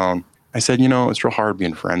him on the phone, I said, it's real hard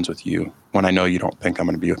being friends with you when I know you don't think I'm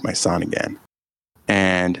going to be with my son again.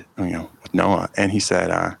 And, with Noah. And he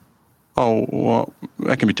said, oh, well,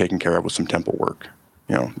 that can be taken care of with some temple work,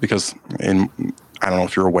 because I don't know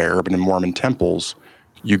if you're aware, but in Mormon temples,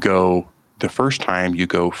 the first time you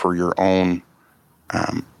go for your own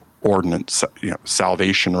ordinance,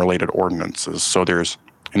 salvation-related ordinances. So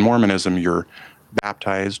in Mormonism, you're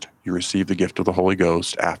baptized, you receive the gift of the Holy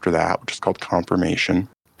Ghost after that, which is called confirmation.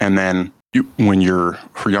 And then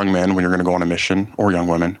for young men, when you're going to go on a mission, or young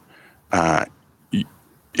women,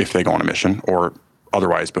 if they go on a mission, or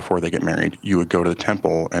otherwise, before they get married, you would go to the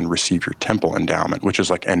temple and receive your temple endowment, which is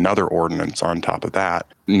like another ordinance on top of that,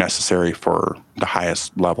 necessary for the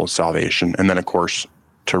highest level of salvation. And then, of course,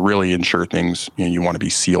 to really ensure things, you want to be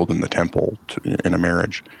sealed in the temple in a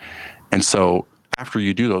marriage. And so after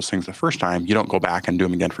you do those things the first time, you don't go back and do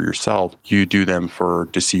them again for yourself. You do them for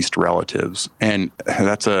deceased relatives. And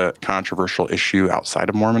that's a controversial issue outside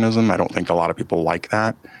of Mormonism. I don't think a lot of people like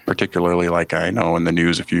that, particularly like I know in the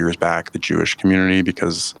news a few years back, the Jewish community,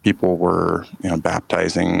 because people were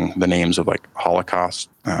baptizing the names of like Holocaust,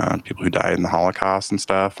 people who died in the Holocaust and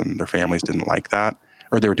stuff, and their families didn't like that,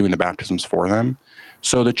 or they were doing the baptisms for them.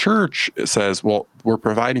 So the church says, well, we're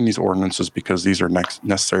providing these ordinances because these are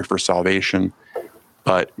necessary for salvation,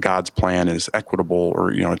 but God's plan is equitable,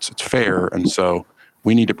 or it's fair, and so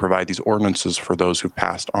we need to provide these ordinances for those who've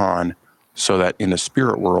passed on, so that in the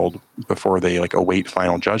spirit world, before they like await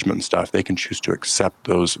final judgment and stuff, they can choose to accept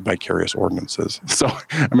those vicarious ordinances. So,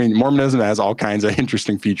 I mean, Mormonism has all kinds of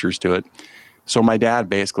interesting features to it. So my dad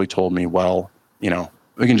basically told me, well, we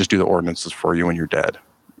can just do the ordinances for you when you're dead.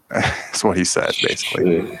 That's what he said,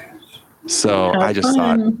 basically. So I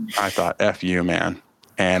thought, F you, man.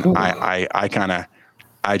 And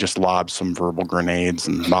I just lobbed some verbal grenades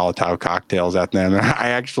and Molotov cocktails at them. I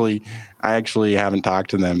actually haven't talked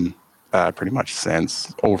to them pretty much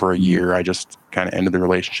since. Over a year. I just kind of ended the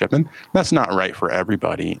relationship, and that's not right for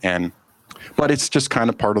everybody. But it's just kind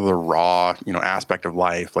of part of the raw, aspect of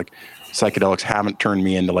life. Like, psychedelics haven't turned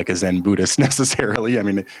me into like a Zen Buddhist necessarily. I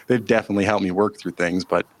mean, they've definitely helped me work through things,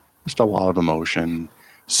 but just a lot of emotion.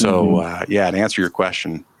 So, to answer your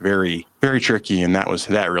question, very, very tricky. And that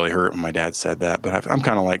really hurt when my dad said that. But I'm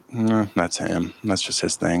kind of like, that's him. That's just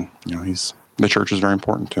his thing. The church is very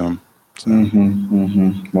important to him. So.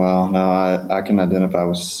 Well, no, I can identify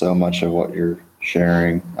with so much of what you're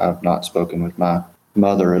sharing. I've not spoken with my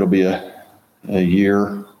mother. It'll be a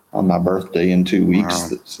year on my birthday in 2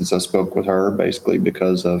 weeks since I spoke with her, basically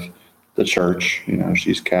because of the church.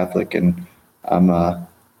 She's Catholic, and I'm a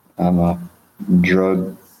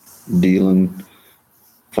drug dealing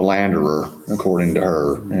philanderer, according to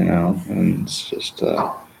her, and it's just,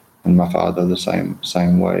 and my father the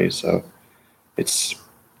same way. So it's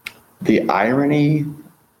the irony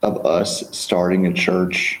of us starting a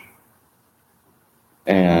church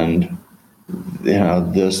and,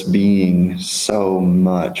 this being so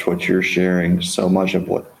much what you're sharing, so much of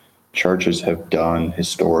what churches have done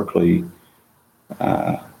historically.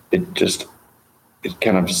 It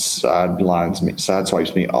kind of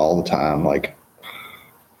sideswipes me all the time, like,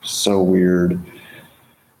 so weird.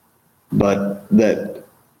 But that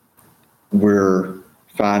we're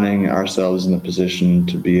finding ourselves in a position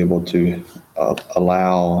to be able to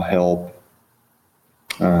allow, help,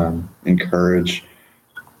 encourage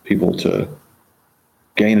people to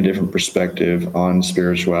gain a different perspective on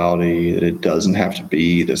spirituality, that it doesn't have to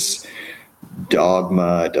be this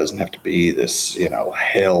dogma. It doesn't have to be this,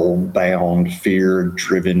 hell-bound,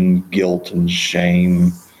 fear-driven guilt and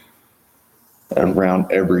shame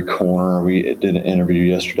around every corner. We did an interview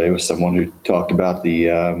yesterday with someone who talked about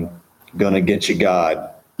the gonna get you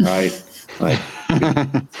God, right? Like,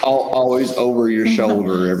 always over your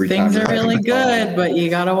shoulder every time. Things are really good, but you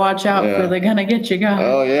got to watch out for the gonna get you God.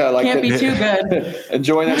 Oh, yeah. Like can't be too good.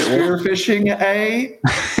 Enjoying that spearfishing, eh?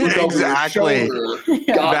 Exactly.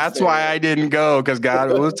 That's why I didn't go, because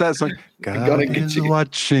God, what's that song? God is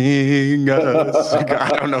watching us. I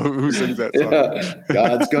don't know who sings that song. Yeah.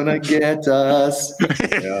 God's gonna get us.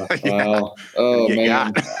 Yeah. Well, oh,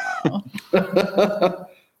 man.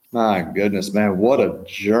 My goodness, man, what a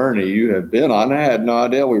journey you have been on. I had no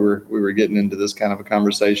idea we were getting into this kind of a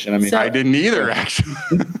conversation. I mean, I didn't either, actually.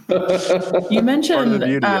 You mentioned,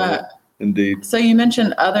 indeed. So you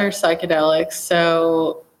mentioned other psychedelics.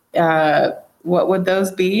 So what would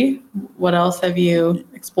those be? What else have you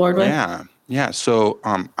explored with? Yeah. So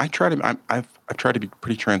I've tried to be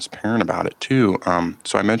pretty transparent about it too.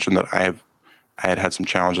 So I mentioned that I had some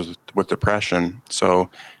challenges with depression. So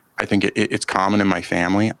I think it's common in my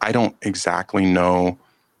family. I don't exactly know,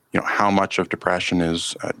 how much of depression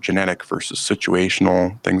is genetic versus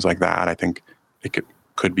situational, things like that. I think it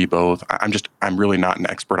could be both. I'm really not an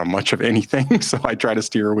expert on much of anything, so I try to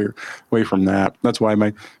steer away from that. That's why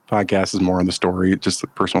my podcast is more on the story, just the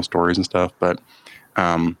personal stories and stuff. But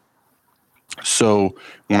so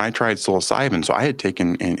when I tried psilocybin, so I had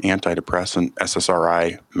taken an antidepressant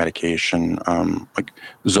SSRI medication, like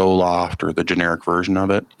Zoloft or the generic version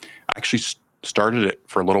of it. I actually started it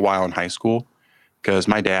for a little while in high school because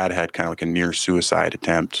my dad had kind of like a near suicide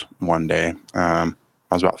attempt one day. I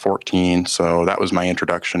was about 14, so that was my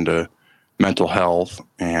introduction to mental health.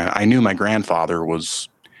 And I knew my grandfather was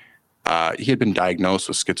he had been diagnosed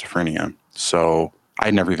with schizophrenia. So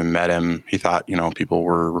I'd never even met him. He thought, people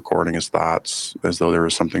were recording his thoughts as though there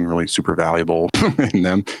was something really super valuable in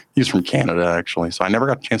them. He's from Canada, actually. So I never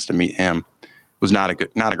got a chance to meet him. Was not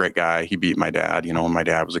a great guy. He beat my dad, when my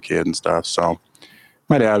dad was a kid and stuff. So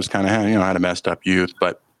my dad was kind of, had a messed up youth,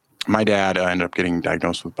 but my dad ended up getting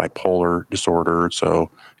diagnosed with bipolar disorder. So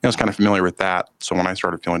I was kind of familiar with that. So when I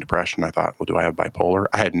started feeling depression, I thought, well, do I have bipolar?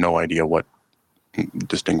 I had no idea what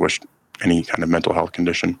distinguished any kind of mental health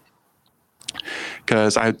condition.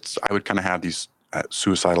 Because I would kind of have these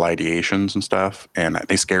suicidal ideations and stuff, and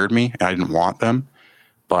they scared me, and I didn't want them,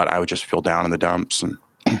 but I would just feel down in the dumps and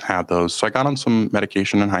have those. So I got on some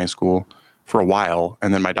medication in high school for a while,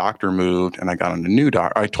 and then my doctor moved, and I got on a new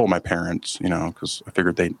doctor. I told my parents, because I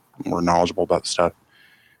figured they were knowledgeable about the stuff,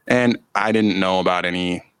 and I didn't know about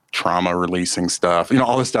any trauma releasing stuff,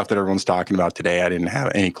 all the stuff that everyone's talking about today. I didn't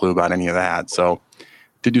have any clue about any of that. So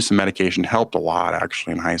did do some medication, helped a lot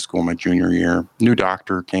actually in high school, my junior year. New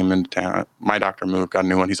doctor came into town. My doctor moved, got a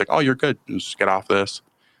new one. He's like, oh, you're good. Just get off this.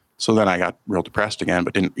 So then I got real depressed again,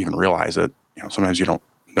 but didn't even realize it. Sometimes you don't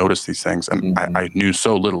notice these things. And I knew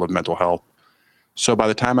so little of mental health. So by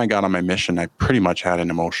the time I got on my mission, I pretty much had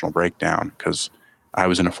an emotional breakdown because I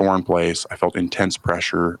was in a foreign place. I felt intense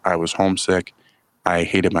pressure. I was homesick. I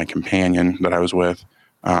hated my companion that I was with.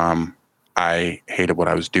 I hated what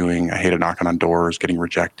I was doing. I hated knocking on doors, getting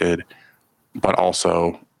rejected, but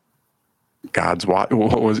also God's going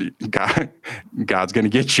to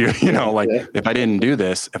get you, if I didn't do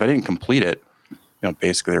this, if I didn't complete it,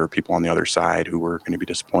 basically there were people on the other side who were going to be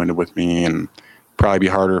disappointed with me and probably be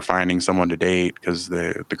harder finding someone to date because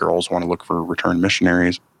the girls want to look for returned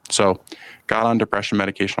missionaries. So got on depression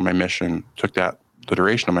medication on my mission, took the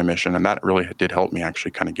duration of my mission, and that really did help me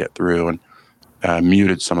actually kind of get through and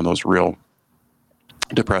muted some of those real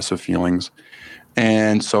depressive feelings.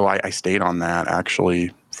 And so I stayed on that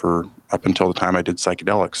actually for up until the time I did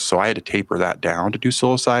psychedelics. So I had to taper that down to do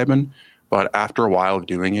psilocybin. But after a while of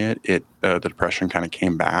doing it, the depression kind of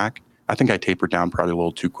came back. I think I tapered down probably a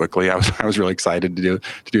little too quickly. I was really excited to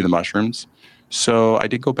do the mushrooms. So I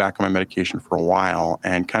did go back on my medication for a while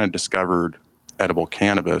and kind of discovered edible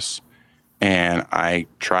cannabis. And I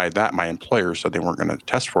tried that. My employer said they weren't going to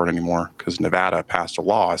test for it anymore because Nevada passed a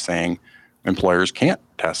law saying employers can't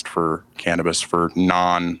test for cannabis for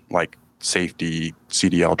safety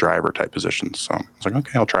CDL driver type positions. So I was like,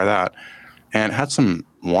 okay, I'll try that. And had some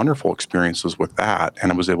wonderful experiences with that.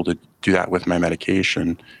 And I was able to do that with my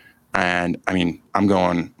medication. And I mean, I'm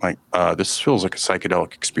going this feels like a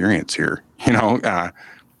psychedelic experience here,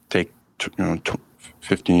 take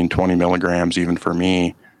 15, 20 milligrams even for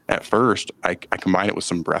me. At first, I combined it with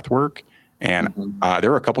some breath work. And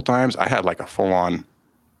there were a couple times I had a full-on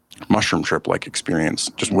mushroom trip experience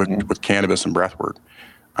just with cannabis and breath work.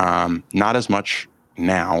 Not as much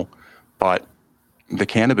now, but the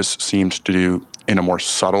cannabis seems to do in a more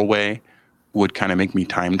subtle way, would kind of make me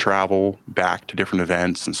time travel back to different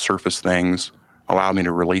events and surface things, allow me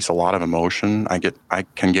to release a lot of emotion. I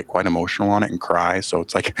can get quite emotional on it and cry. So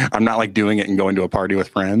it's I'm not doing it and going to a party with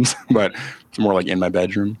friends, but it's more in my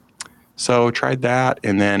bedroom. So tried that.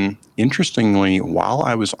 And then interestingly, while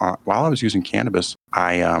I was using cannabis,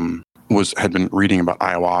 I had been reading about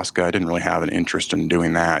ayahuasca. I didn't really have an interest in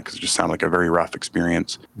doing that because it just sounded like a very rough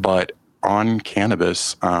experience. But on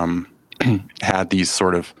cannabis, had these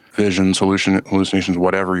sort of visions, hallucinations,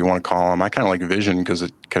 whatever you want to call them. I kind of like vision because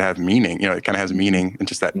it could have meaning. It kind of has meaning and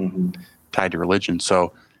just that tied to religion.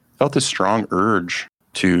 So felt this strong urge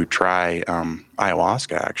to try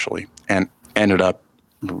ayahuasca actually, and ended up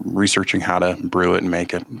researching how to brew it and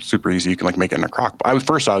make it super easy. You can make it in a crock pot. I was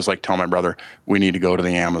telling my brother, we need to go to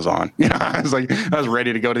the Amazon. I was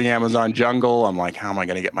ready to go to the Amazon jungle. I'm like, how am I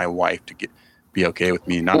going to get my wife to be okay with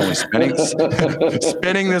me not only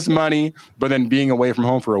spending this money, but then being away from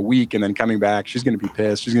home for a week and then coming back? She's going to be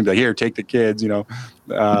pissed. She's going to be like, here, take the kids,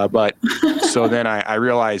 But so then I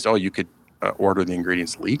realized, you could order the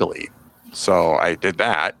ingredients legally. So I did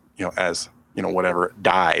that, as whatever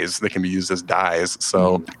dyes that can be used as dyes.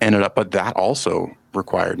 So ended up, but that also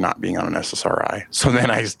required not being on an SSRI. So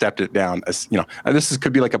then I stepped it down as,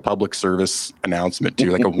 could be a public service announcement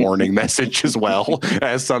too, a warning message as well,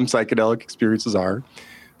 as some psychedelic experiences are.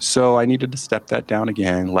 So I needed to step that down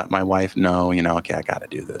again, let my wife know, okay, I got to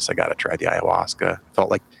do this. I got to try the ayahuasca.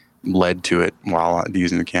 Felt led to it while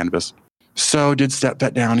using the cannabis. So did step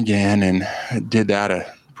that down again and did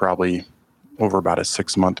that probably over about a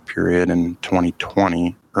 6-month period in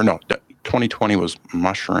 2020. 2020 was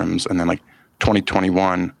mushrooms, and then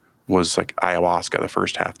 2021 was ayahuasca the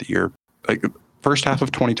first half of the year. First half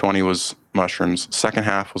of 2020 was mushrooms, second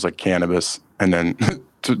half was cannabis, and then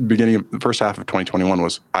the first half of 2021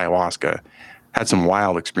 was ayahuasca. Had some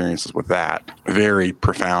wild experiences with that. Very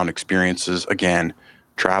profound experiences. Again,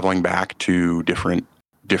 traveling back to different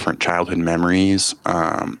childhood memories.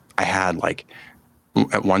 I had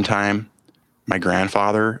at one time, my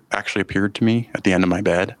grandfather actually appeared to me at the end of my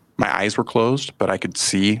bed. My eyes were closed, but I could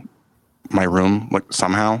see my room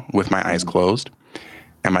somehow with my eyes closed.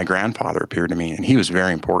 And my grandfather appeared to me, and he was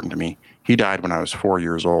very important to me. He died when I was 4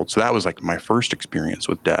 years old. So that was my first experience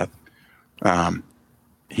with death.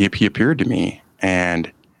 He appeared to me,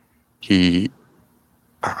 and I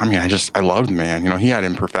loved the man. He had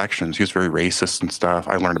imperfections. He was very racist and stuff.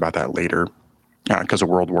 I learned about that later because of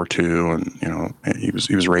World War II, and he was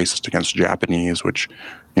racist against Japanese, which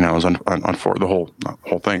was the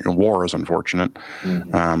whole thing. War is unfortunate.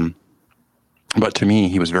 Mm-hmm. But to me,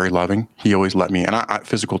 he was very loving. He always let me, and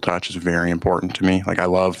physical touch is very important to me. I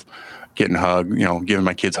love getting hugged, giving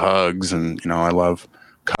my kids hugs, and I love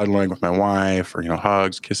cuddling with my wife, or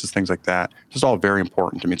hugs, kisses, things like that. It's just all very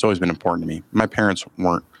important to me. It's always been important to me. My parents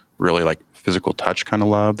weren't really physical touch kind of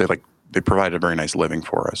love. They provided a very nice living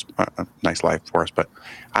for us, a nice life for us. But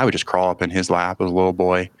I would just crawl up in his lap as a little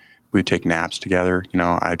boy. We'd take naps together.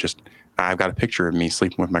 I've got a picture of me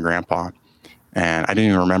sleeping with my grandpa, and I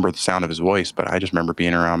didn't even remember the sound of his voice, but I just remember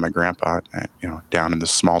being around my grandpa, down in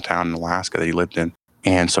this small town in Alaska that he lived in.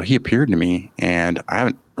 And so he appeared to me, and I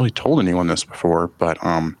haven't really told anyone this before, but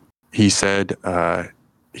he said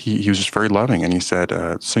he was just very loving, and he said,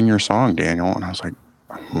 "Sing your song, Daniel." And I was like,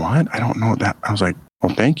 "What? I don't know that." I was like,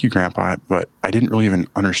 "Well, thank you, Grandpa," but I didn't really even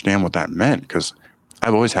understand what that meant, because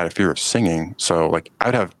I've always had a fear of singing. So I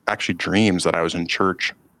would have actually dreams that I was in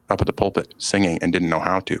church up at the pulpit singing and didn't know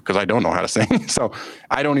how to, because I don't know how to sing. So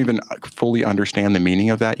I don't even fully understand the meaning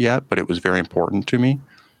of that yet, but it was very important to me.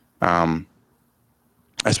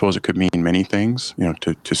 I suppose it could mean many things.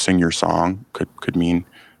 To sing your song could mean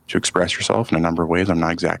to express yourself in a number of ways. I'm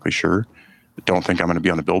not exactly sure. Don't think I'm going to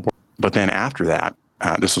be on the billboard. But then after that,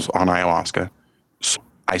 this was on ayahuasca. So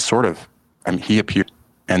he appeared,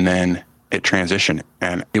 and then it transitioned,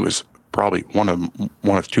 and it was probably one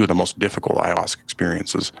of two of the most difficult ayahuasca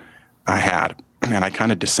experiences I had. And I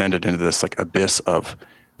kind of descended into this abyss of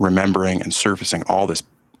remembering and surfacing all this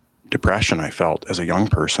depression I felt as a young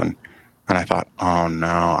person. And I thought, oh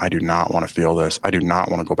no, I do not want to feel this. I do not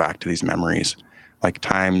want to go back to these memories.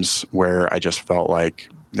 Times where I just felt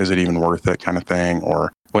is it even worth it kind of thing,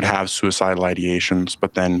 or would have suicidal ideations,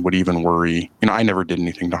 but then would even worry. I never did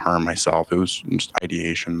anything to harm myself. It was just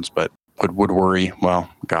ideations, but would worry, well,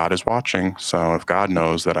 God is watching. So if God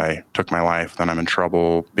knows that I took my life, then I'm in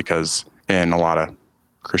trouble, because in a lot of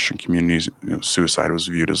Christian communities, suicide was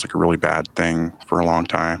viewed as a really bad thing for a long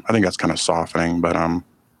time. I think that's kind of softening, but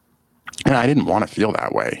and I didn't want to feel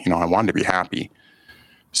that way. I wanted to be happy.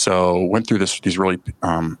 So went through these really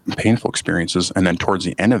painful experiences. And then towards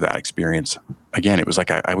the end of that experience, again, it was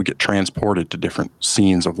I would get transported to different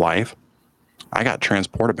scenes of life. I got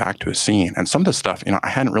transported back to a scene. And some of the stuff, I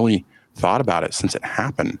hadn't really thought about it since it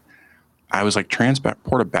happened. I was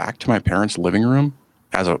transported back to my parents' living room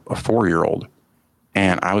as a 4-year-old.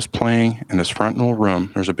 And I was playing in this front little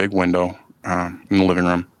room. There's a big window in the living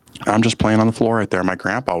room. I'm just playing on the floor right there. My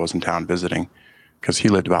grandpa was in town visiting, because he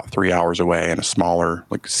lived about 3 hours away in a smaller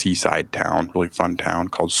seaside town, really fun town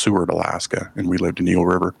called Seward, Alaska. And we lived in Eagle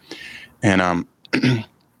River. And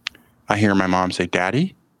I hear my mom say,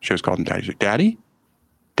 "Daddy." She was called him Daddy. She's like, "Daddy?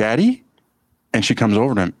 Daddy?" And she comes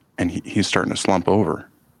over to him, and he's starting to slump over.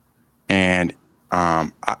 And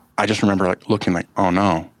I just remember looking "Oh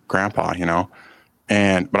no, Grandpa,"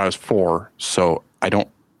 but I was 4, so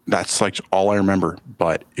that's all I remember.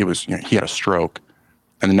 But it was, he had a stroke.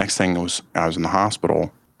 And the next thing was I was in the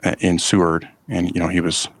hospital in Seward, and, he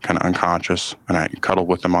was kind of unconscious, and I cuddled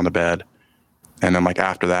with him on the bed. And then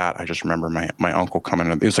after that, I just remember my uncle coming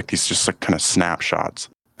in. It was these just kind of snapshots,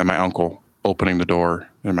 and my uncle opening the door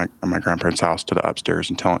in my grandparents' house to the upstairs,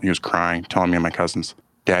 and he was crying, telling me and my cousins,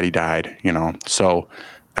 "Daddy died," So,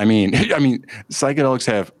 I mean,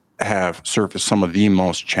 psychedelics have surfaced some of the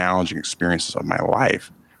most challenging experiences of my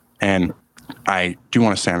life. And I do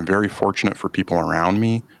want to say I'm very fortunate for people around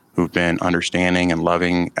me who've been understanding and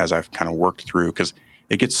loving as I've kind of worked through, because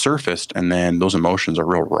it gets surfaced, and then those emotions are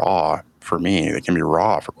real raw for me. They can be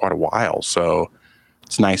raw for quite a while. So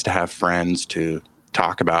it's nice to have friends to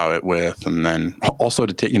talk about it with, and then also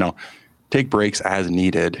to take breaks as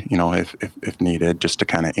needed, if needed, just to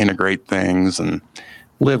kind of integrate things and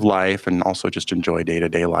live life, and also just enjoy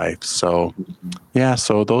day-to-day life. So yeah,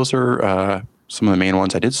 so those are some of the main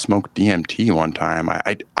ones. I did smoke DMT one time.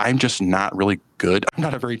 I'm just not really good. I'm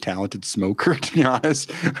not a very talented smoker, to be honest.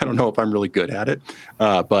 I don't know if I'm really good at it.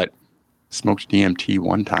 But smoked DMT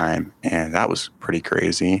one time, and that was pretty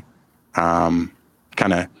crazy. Kind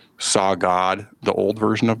of saw God, the old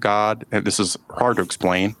version of God. And this is hard to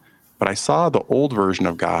explain, but I saw the old version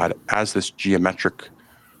of God as this geometric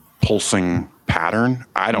pulsing pattern.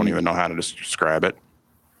 I don't even know how to describe it,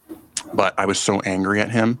 but I was so angry at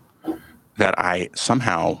him that I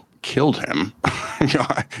somehow killed him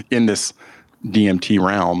in this DMT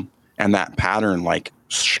realm, and that pattern like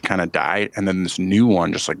kind of died, and then this new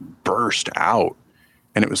one just like burst out,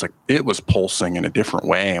 and it was pulsing in a different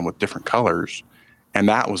way and with different colors, and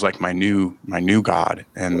that was like my new God.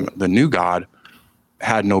 And the new God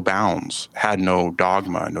had no bounds, had no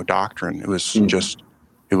dogma, no doctrine. It was just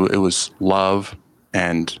it was love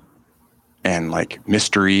and like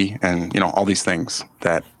mystery and all these things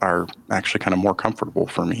that are actually kind of more comfortable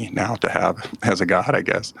for me now to have as a God, I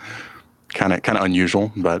guess. Kind of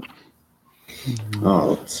unusual, but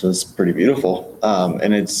oh, it's pretty beautiful,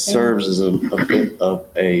 and it serves as a bit of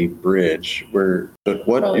a bridge where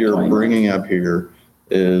what you're bringing up here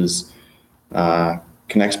is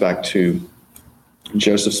connects back to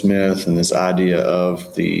Joseph Smith and this idea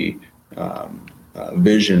of the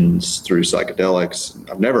visions through psychedelics.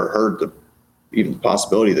 I've never heard even the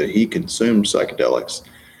possibility that he consumed psychedelics,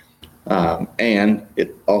 and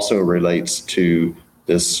it also relates to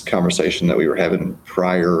this conversation that we were having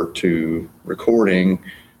prior to recording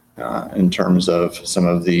in terms of some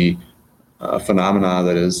of the phenomena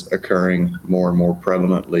that is occurring more and more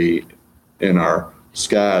prevalently in our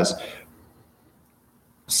skies.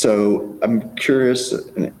 So I'm curious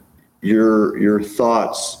your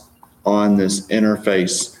thoughts on this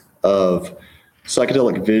interface of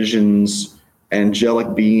psychedelic visions,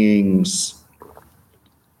 angelic beings,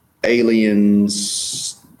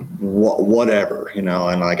 aliens, whatever, and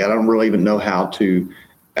like I don't really even know how to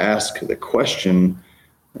ask the question,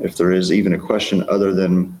 if there is even a question, other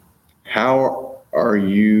than how are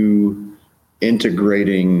you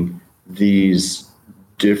integrating these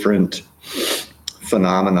different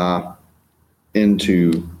phenomena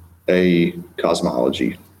into a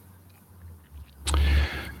cosmology?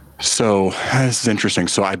 So this is interesting.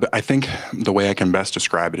 So I think the way I can best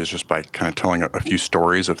describe it is just by kind of telling a few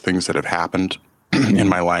stories of things that have happened in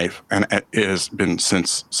my life, and it has been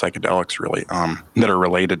since psychedelics really, that are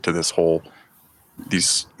related to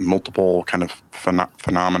these multiple kind of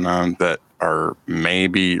phenomena that are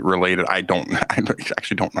maybe related. I'm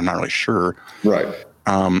not really sure. Right.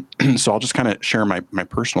 So I'll just kind of share my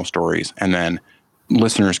personal stories, and then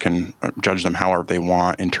listeners can judge them however they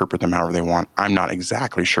want, interpret them however they want. I'm not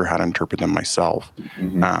exactly sure how to interpret them myself.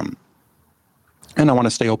 And I want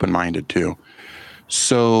to stay open-minded too.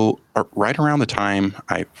 So right around the time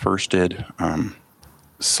I first did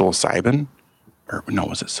psilocybin, or no,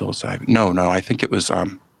 was it psilocybin? No, I think it was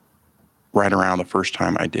right around the first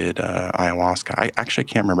time I did ayahuasca. I actually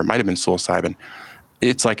can't remember. It might have been psilocybin.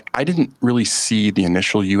 It's like I didn't really see the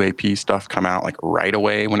initial UAP stuff come out like right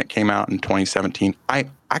away when it came out in 2017. I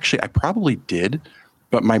probably did,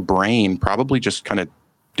 but my brain probably just kind of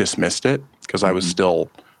dismissed it because I was still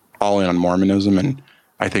all in on Mormonism, and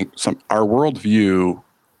I think our worldview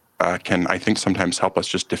can, I think, sometimes help us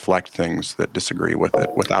just deflect things that disagree with it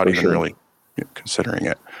without even really considering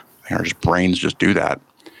it. I think our brains just do that.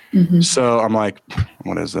 So I'm like,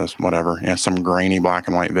 what is this? Whatever. Yeah, some grainy black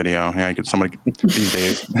and white video. Yeah,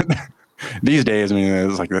 these days, I mean,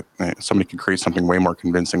 it's like somebody could create something way more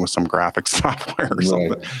convincing with some graphics software or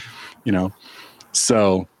something,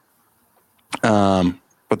 So,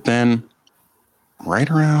 but then right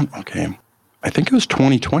around, I think it was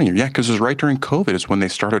 2020. Yeah, because it was right during COVID is when they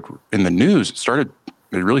started in the news.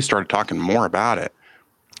 They really started talking more about it.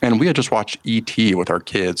 And we had just watched E.T. with our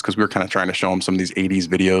kids because we were kind of trying to show them some of these 80s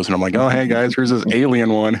videos. And I'm like, oh, hey, guys, here's this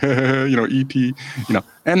alien one, E.T.,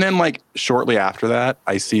 And then, like, shortly after that,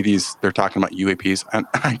 I see they're talking about UAPs. And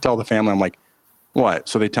I tell the family, I'm like, what?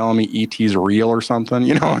 So they telling me E.T.'s real or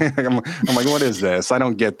something? I'm like, what is this? I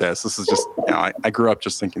don't get this. This is just, I grew up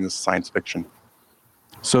just thinking this is science fiction.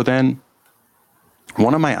 So then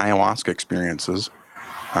one of my ayahuasca experiences,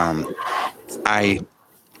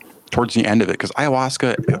 towards the end of it, because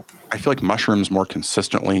ayahuasca, I feel like mushrooms more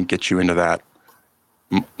consistently get you into that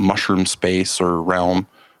mushroom space or realm.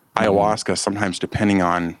 Ayahuasca, sometimes depending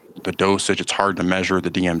on the dosage, it's hard to measure the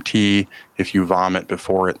DMT. If you vomit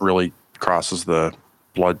before it really crosses the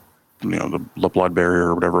blood, the blood barrier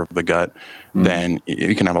or whatever of the gut, then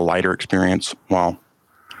you can have a lighter experience. Well,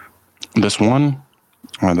 this one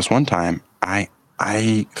time,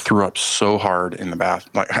 I threw up so hard in the bath.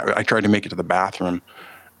 Like I tried to make it to the bathroom,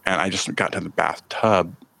 and I just got to the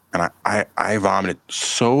bathtub, and I vomited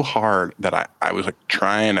so hard that I was like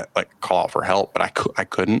trying to like call out for help, but I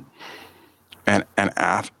couldn't.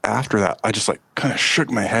 After that, I just like kind of shook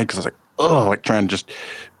my head because I was like, oh, like trying to just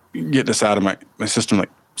get this out of my system,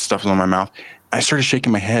 like stuff was on my mouth. I started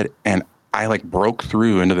shaking my head, and I like broke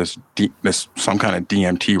through into this some kind of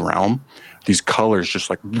DMT realm. These colors just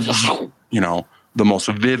like, you know, the most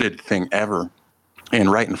vivid thing ever.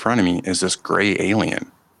 And right in front of me is this gray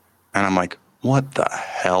alien. And I'm like, what the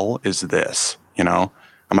hell is this? You know,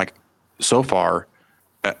 I'm like, so far,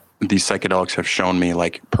 these psychedelics have shown me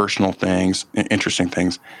like personal things, interesting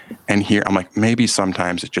things. And here I'm like, maybe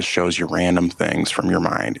sometimes it just shows you random things from your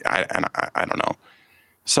mind. I don't know.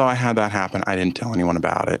 So I had that happen. I didn't tell anyone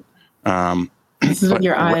about it. This is with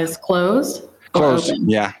your eyes closed? Closed. Open?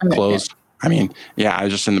 Yeah, Okay. closed. I mean, yeah, I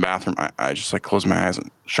was just in the bathroom. I just like closed my eyes and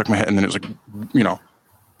shook my head. And then it was like, you know,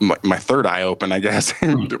 my third eye open, I guess.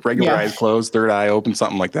 The regular eyes closed, third eye open,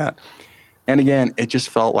 something like that. And again, it just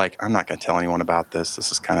felt like, I'm not going to tell anyone about this.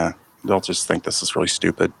 This is kind of, they'll just think this is really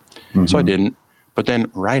stupid. Mm-hmm. So I didn't. But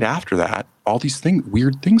then right after that, all these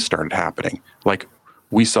weird things started happening. Like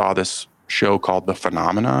we saw this show called The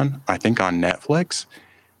Phenomenon, I think on Netflix,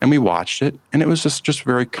 and we watched it. And it was just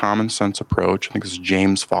very common sense approach. I think this is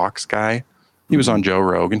James Fox guy. He was on Joe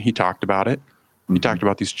Rogan. He talked about it. He talked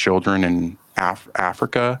about these children in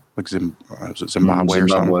Africa, like Zimbabwe or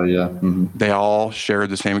something. Yeah. Mm-hmm. They all shared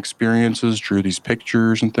the same experiences, drew these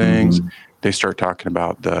pictures and things. Mm-hmm. They start talking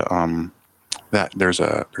about that there's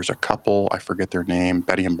a couple, I forget their name,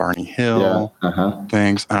 Betty and Barney Hill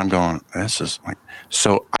things. And I'm going, this is like,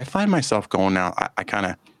 so I find myself going now,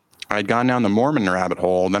 I'd gone down the Mormon rabbit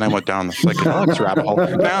hole, then I went down the psychedelics rabbit hole.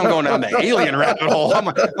 Now I'm going down the alien rabbit hole. I'm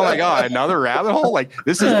like, oh my God, another rabbit hole? Like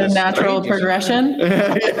this is a natural progression.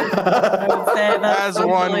 I would say as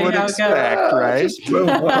one would expect, right?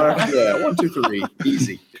 Yeah, 1, 2, 3,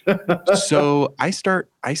 easy. So I start,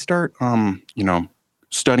 you know,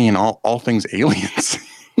 studying all things aliens.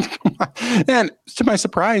 And to my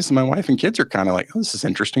surprise, my wife and kids are kind of like, oh, this is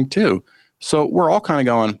interesting too. So we're all kind of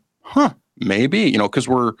going, huh, maybe, you know, because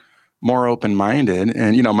we're more open-minded.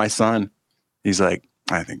 And, you know, my son, he's like,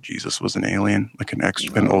 I think Jesus was an alien, like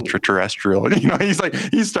an ultra terrestrial. You know, he's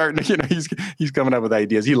starting to, you know, he's coming up with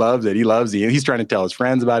ideas. He loves it. He's trying to tell his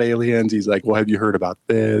friends about aliens. He's like, well, have you heard about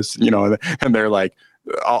this? You know, and they're like,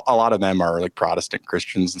 a lot of them are like Protestant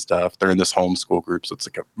Christians and stuff. They're in this homeschool group. So it's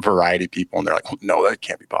like a variety of people. And they're like, oh, no, that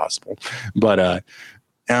can't be possible. But,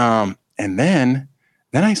 and then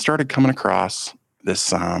I started coming across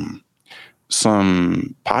this,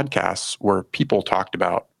 some podcasts where people talked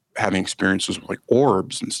about having experiences with like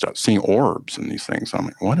orbs and stuff, seeing orbs and these things. I'm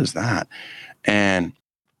like, what is that? And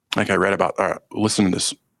like I read about, listen to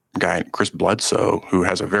this guy, Chris Bledsoe, who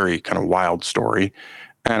has a very kind of wild story.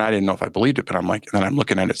 And I didn't know if I believed it, but I'm like, and then I'm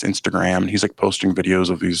looking at his Instagram and he's like posting videos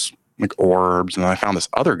of these like orbs. And then I found this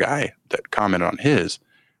other guy that commented on his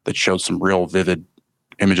that showed some real vivid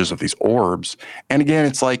images of these orbs. And again,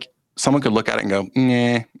 it's like someone could look at it and go,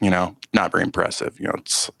 nah, you know, not very impressive, you know,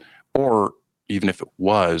 or even if it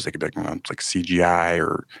was, they could be like, you know, it's like CGI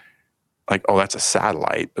or like, oh, that's a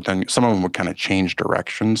satellite. But then some of them would kind of change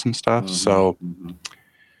directions and stuff. Mm-hmm.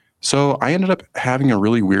 So I ended up having a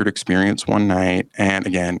really weird experience one night. And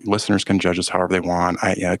again, listeners can judge us however they want.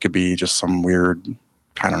 It could be just some weird,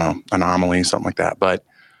 I don't know, anomaly, something like that. But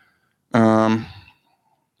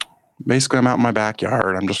basically, I'm out in my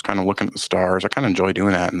backyard. I'm just kind of looking at the stars. I kind of enjoy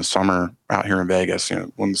doing that in the summer out here in Vegas, you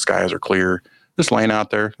know, when the skies are clear, just laying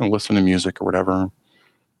out there and listening to music or whatever,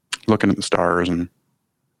 looking at the stars. And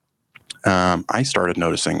I started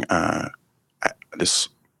noticing this,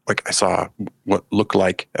 like I saw what looked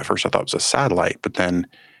like, at first I thought it was a satellite, but then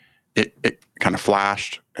it kind of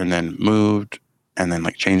flashed and then moved and then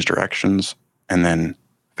like changed directions and then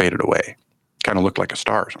faded away. Kind of looked like a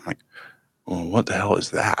star. So I'm like, well, what the hell is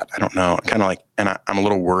that? I don't know. Kind of like, and I'm a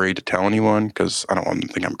little worried to tell anyone because I don't want them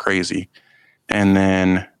to think I'm crazy. And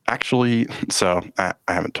then actually, so I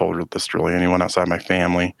haven't told this really anyone outside my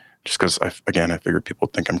family just because I figured people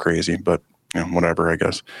would think I'm crazy, but you know, whatever, I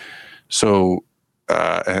guess. So,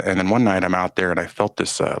 and then one night I'm out there and I felt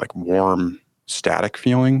this like warm static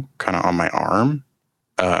feeling kind of on my arm,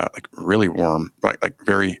 like really warm, like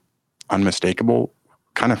very unmistakable,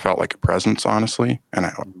 kind of felt like a presence, honestly. And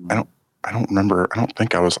I don't remember, I don't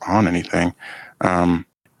think I was on anything,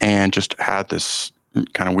 and just had this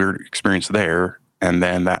kind of weird experience there. And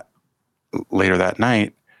then later that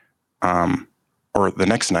night, or the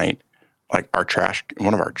next night, like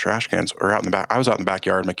one of our trash cans, or out in the back, I was out in the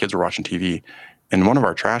backyard, my kids were watching TV, and one of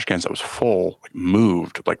our trash cans that was full, like,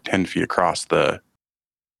 moved like 10 feet across the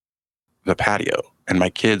patio. And my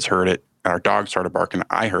kids heard it, and our dog started barking.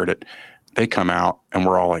 I heard it. They come out and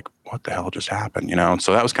we're all like, what the hell just happened? You know? And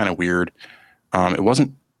so that was kind of weird. It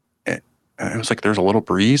wasn't, it was like there's a little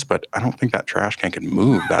breeze, but I don't think that trash can could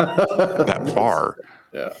move that far.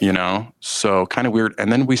 Yeah. So kind of weird.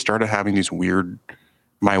 And then we started having these weird,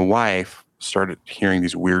 my wife started hearing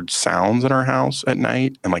these weird sounds in our house at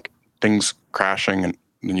night and like things crashing, and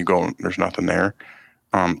then you go and there's nothing there.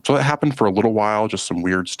 So it happened for a little while, just some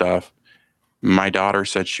weird stuff. My daughter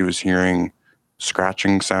said she was hearing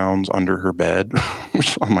scratching sounds under her bed,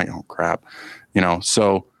 which I'm like, oh crap,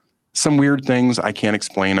 so some weird things. I can't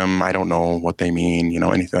explain them. I don't know what they mean,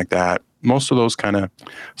 anything like that. Most of those kind of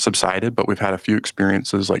subsided, but we've had a few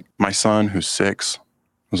experiences. Like my son, who's 6,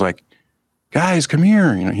 was like, guys, come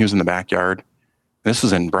here. He was in the backyard. This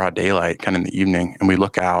was in broad daylight, kind of in the evening. And we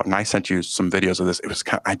look out, and I sent you some videos of this. It was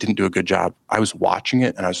I didn't do a good job. I was watching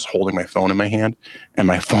it, and I was just holding my phone in my hand, and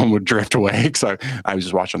my phone would drift away because I was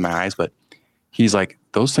just watching my eyes. But he's like,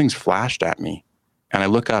 those things flashed at me. And I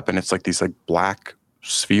look up, and it's like these like black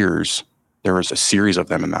spheres. There was a series of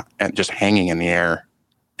them and just hanging in the air.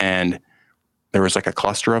 And there was like a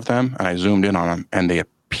cluster of them, and I zoomed in on them, and they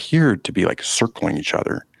appeared to be like circling each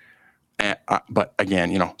other. And, but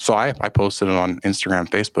again, so I posted it on Instagram,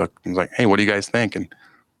 Facebook, and was like, hey, what do you guys think? And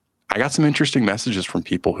I got some interesting messages from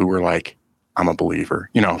people who were like, I'm a believer.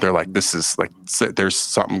 They're like, this is like, there's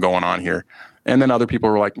something going on here. And then other people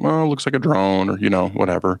were like, well, it looks like a drone or,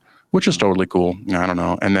 whatever, which is totally cool. I don't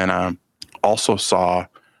know. And then also saw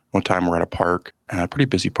one time we're at a park, a pretty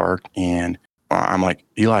busy park, and I'm like,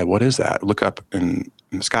 Eli, what is that? Look up in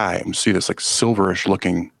the sky and see this like silverish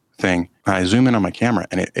looking thing. And I zoom in on my camera,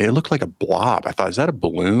 and it looked like a blob. I thought, is that a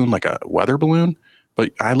balloon, like a weather balloon?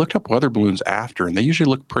 But I looked up weather balloons after, and they usually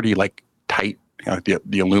look pretty like tight. Like the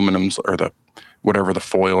aluminums or the whatever, the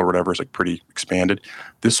foil or whatever is like pretty expanded.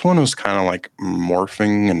 This one was kind of like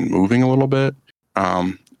morphing and moving a little bit.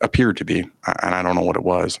 Appeared to be, and I don't know what it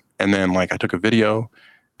was. And then like I took a video,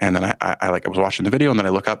 and then I was watching the video, and then I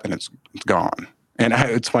look up and it's gone. And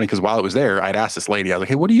it's funny because while it was there, I'd asked this lady, I was like,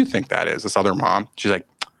 hey, what do you think that is? This other mom. She's like,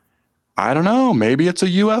 I don't know. Maybe it's a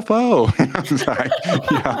UFO.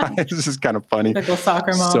 This is kind of funny. Typical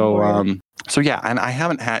soccer mom. So yeah, and I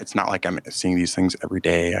haven't had, it's not like I'm seeing these things every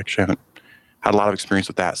day. Actually, I haven't had a lot of experience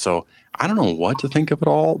with that. So I don't know what to think of it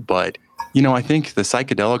all, but I think the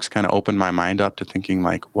psychedelics kind of opened my mind up to thinking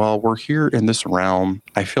like, well, we're here in this realm.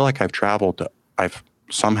 I feel like I've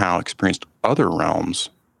somehow experienced other realms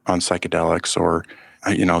on psychedelics, or,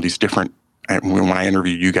 these different, when I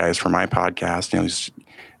interviewed you guys for my podcast, these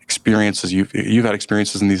experiences, you've had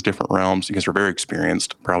experiences in these different realms. You guys are very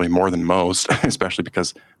experienced, probably more than most, especially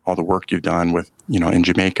because all the work you've done with, in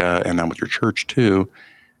Jamaica and then with your church too.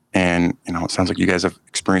 And, it sounds like you guys have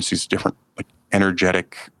experienced these different like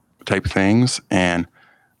energetic type things. And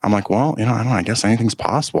I'm like, well, I don't know, I guess anything's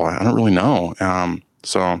possible. I don't really know.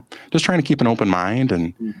 So just trying to keep an open mind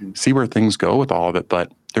and see where things go with all of it.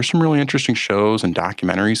 But there's some really interesting shows and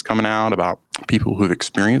documentaries coming out about people who've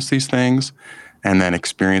experienced these things and then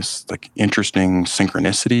experienced like interesting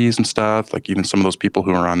synchronicities and stuff. Like even some of those people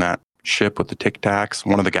who are on that ship with the Tic Tacs,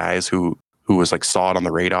 one of the guys who was like saw it on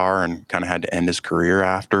the radar and kind of had to end his career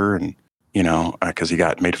after, and, because he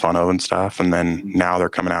got made fun of and stuff. And then now they're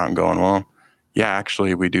coming out and going, well, yeah,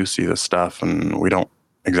 actually we do see this stuff and we don't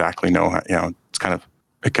exactly know how, it's kind of,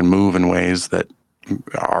 it can move in ways that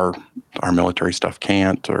our military stuff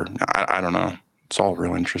can't, or I don't know. It's all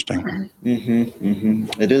real interesting.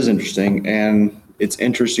 It is interesting. And it's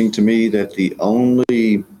interesting to me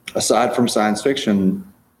that aside from science fiction,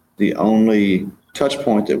 the only touch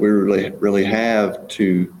point that we really have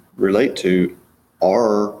to relate to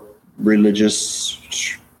are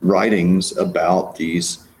religious writings about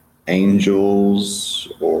these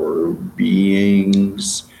angels or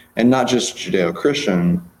beings, and not just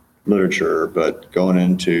Judeo-Christian literature, but going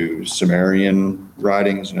into Sumerian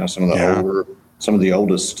writings, some of the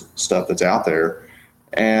oldest stuff that's out there.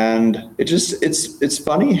 And it's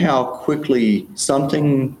funny how quickly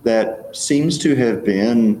something that seems to have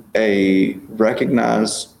been a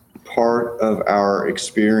recognized part of our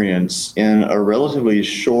experience in a relatively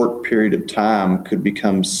short period of time could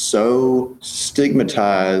become so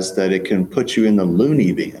stigmatized that it can put you in the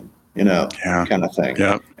loony bin, kind of thing.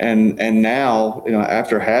 Yeah. And now,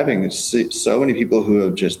 after having so many people who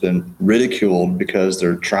have just been ridiculed because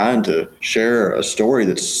they're trying to share a story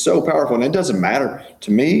that's so powerful, and it doesn't matter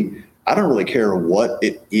to me. I don't really care what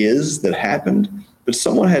it is that happened, but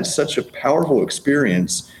someone had such a powerful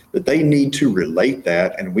experience that they need to relate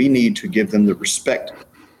that, and we need to give them the respect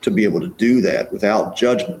to be able to do that without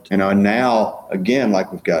judgment. And now, again,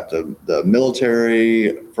 like we've got the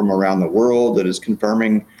military from around the world that is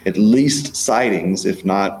confirming at least sightings, if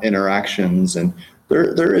not interactions. And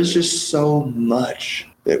there is just so much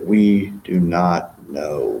that we do not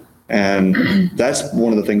know. And that's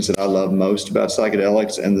one of the things that I love most about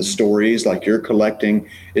psychedelics and the stories like you're collecting,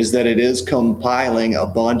 is that it is compiling a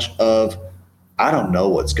bunch of, I don't know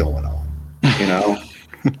what's going on, you know.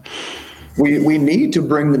 We need to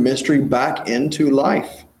bring the mystery back into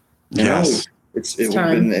life. You Yes. know, it's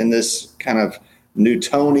been in this kind of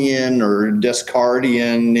Newtonian or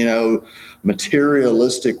Descartian, you know,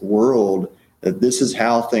 materialistic world, that this is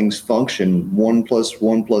how things function. 1 +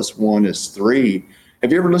 1 + 1 is 3.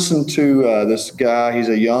 Have you ever listened to this guy? He's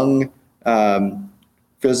a young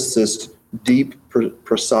physicist, Deep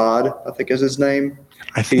Prasad, I think is his name.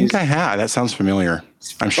 I think I have. That sounds familiar.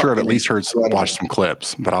 I'm sure I've at least watched some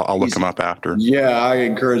clips, but I'll look him up after. Yeah, I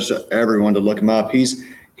encourage everyone to look him up.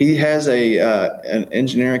 He has an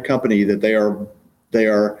engineering company that they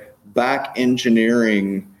are back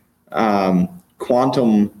engineering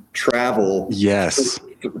quantum travel. Yes.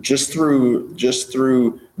 Just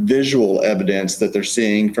through visual evidence that they're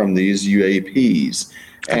seeing from these UAPs.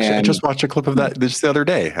 Actually, I just watched a clip of that just the other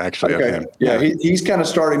day, actually. Okay. Of him. Yeah, he's kind of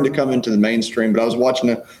starting to come into the mainstream, but I was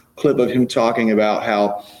watching a clip of him talking about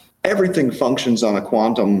how everything functions on a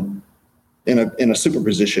quantum in a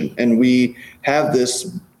superposition. And we have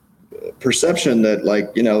this perception that,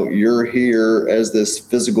 like, you know, you're here as this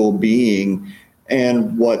physical being,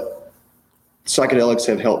 and what psychedelics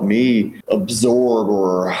have helped me absorb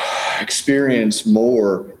or experience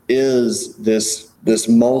more is this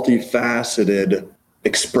multifaceted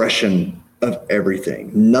expression of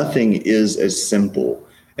everything. Nothing is as simple.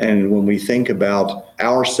 And when we think about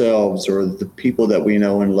ourselves or the people that we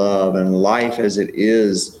know and love and life as it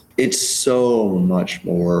is, it's so much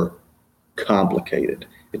more complicated.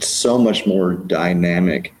 It's so much more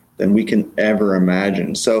dynamic than we can ever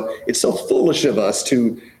imagine. So it's so foolish of us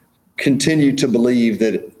to continue to believe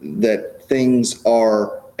that things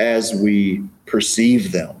are as we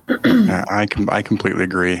perceive them. I completely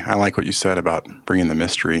agree. I like what you said about bringing the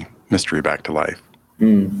mystery back to life.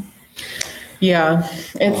 Yeah,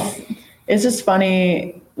 it's just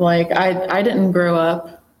funny. Like I didn't grow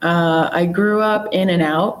up. I grew up in and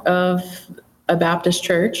out of a Baptist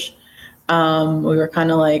church. We were kind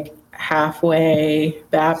of like halfway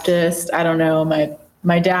Baptist. I don't know.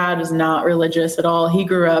 My dad was not religious at all. He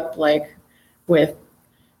grew up like with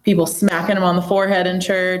people smacking him on the forehead in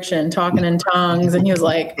church and talking in tongues. And he was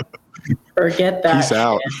like, forget that. Peace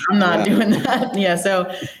out. I'm not doing that. Yeah.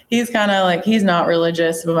 So he's kind of like, he's not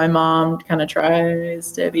religious, but my mom kind of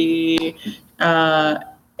tries to be.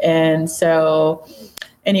 And so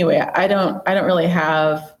anyway, I don't really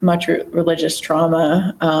have much religious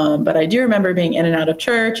trauma. But I do remember being in and out of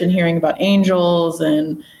church and hearing about angels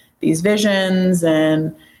and these visions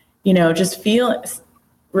and, you know, just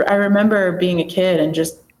I remember being a kid and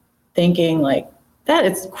just thinking like, that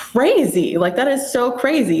is crazy. Like, that is so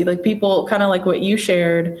crazy. Like, people kind of like what you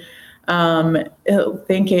shared,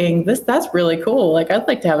 thinking that's really cool. Like, I'd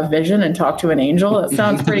like to have a vision and talk to an angel. That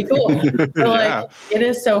sounds pretty cool. But like, it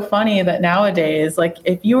is so funny that nowadays, like,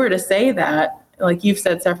 if you were to say that, like you've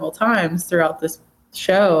said several times throughout this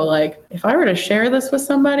show, like, if I were to share this with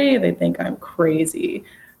somebody, they'd think I'm crazy.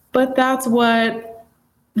 But that's what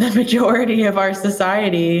the majority of our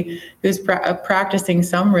society who's practicing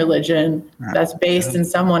some religion that's based in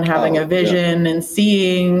someone having a vision and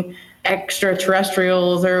seeing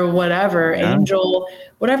extraterrestrials or whatever, angel,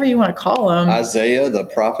 whatever you want to call them. Isaiah, the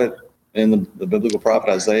prophet, in the biblical prophet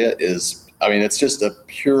Isaiah is, I mean, it's just a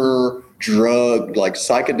pure drug, like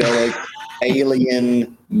psychedelic,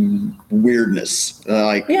 alien weirdness.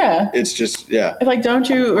 It's just, Like, don't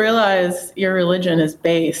you realize your religion is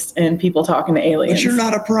based in people talking to aliens? But you're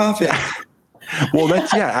not a prophet. Well,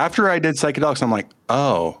 after I did psychedelics, I'm like,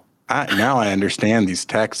 oh, now I understand these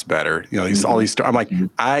texts better. You know, all these. I'm like,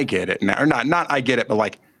 I get it now, or not. I get it, but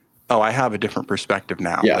like, oh, I have a different perspective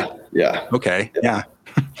now. Yeah. Like, yeah. Okay. Yeah.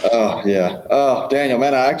 Oh yeah. Oh, Daniel,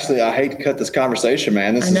 man, I hate to cut this conversation,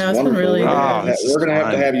 man. This is wonderful. Really we're gonna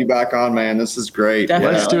have to have you back on, man. This is great.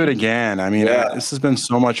 Definitely. Let's do it again. I mean, this has been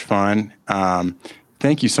so much fun.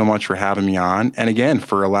 Thank you so much for having me on, and again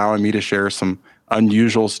for allowing me to share some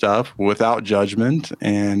unusual stuff without judgment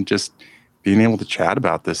and just being able to chat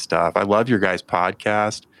about this stuff. I love your guys'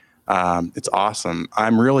 podcast. It's awesome.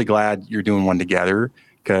 I'm really glad you're doing one together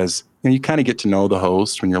because you kind of get to know the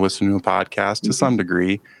host when you're listening to a podcast to some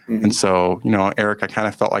degree. And so, Eric, I kind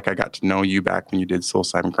of felt like I got to know you back when you did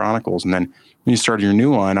Psilocybin Chronicles. And then when you started your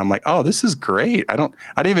new one, I'm like, oh, this is great. I didn't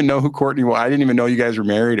even know who Courtney was. I didn't even know you guys were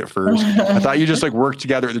married at first. I thought you just like worked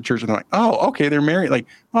together at the church and I'm like, oh, okay, they're married. Like,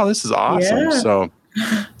 oh, this is awesome. Yeah. So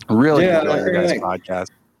really enjoy your guys' podcast.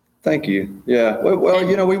 Thank you. Yeah.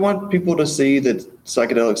 Well, we want people to see that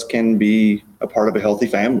psychedelics can be a part of a healthy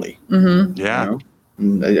family. Mm-hmm. Yeah.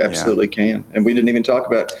 They absolutely can. And we didn't even talk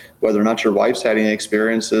about whether or not your wife's had any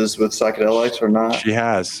experiences with psychedelics or not. She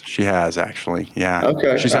has actually. Yeah.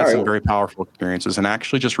 Okay. She's had All some right. very powerful experiences, and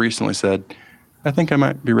actually just recently said, I think I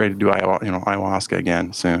might be ready to do ayahuasca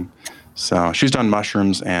again soon. So she's done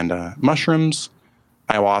mushrooms, ayahuasca,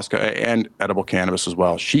 and edible cannabis as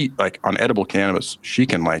well. She on edible cannabis, she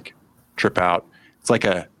can trip out. It's like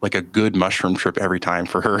a good mushroom trip every time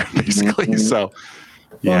for her, basically. Mm-hmm. So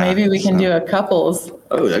Well, maybe we can do a couples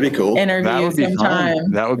Oh, that'd be cool. interview that would be sometime.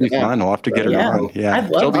 fun. That would be fun. We'll have to get her on. Yeah, I'd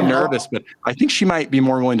love she'll be that. nervous, but I think she might be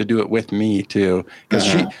more willing to do it with me too, because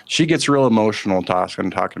she gets real emotional talking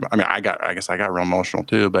about. I mean, I guess I got real emotional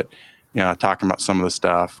too, but talking about some of the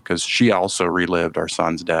stuff, because she also relived our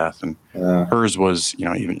son's death, and hers was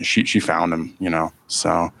even she found him.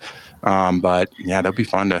 So, but yeah, that'd be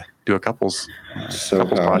fun to do a couples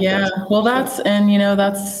podcast. Yeah, well, that's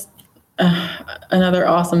another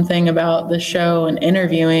awesome thing about the show and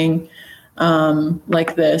interviewing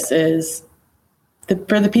like this is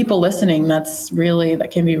for the people listening, that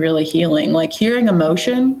can be really healing. Like hearing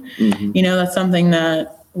emotion, that's something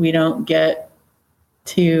that we don't get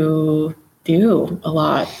to do a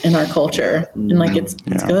lot in our culture. And it's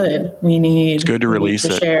good. It's good to release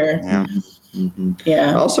it. Share. Yeah.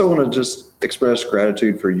 Yeah. I also want to just express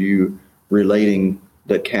gratitude for you relating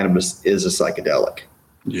that cannabis is a psychedelic.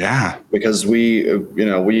 Yeah. Because we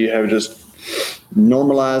have just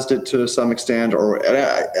normalized it to some extent, or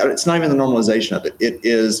it's not even the normalization of it. It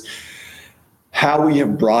is how we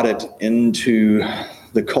have brought it into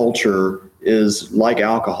the culture is like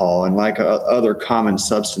alcohol and like other common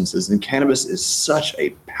substances. And cannabis is such a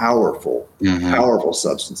powerful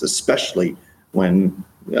substance, especially when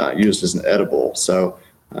used as an edible. So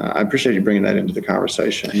I appreciate you bringing that into the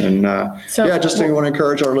conversation. And just want to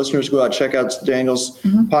encourage our listeners to go out and check out Daniel's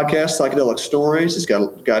podcast, Psychedelic Stories. He's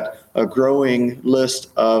got a growing list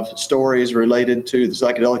of stories related to the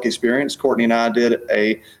psychedelic experience. Courtney and I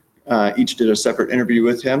each did a separate interview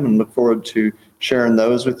with him, and look forward to sharing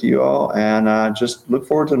those with you all. And just look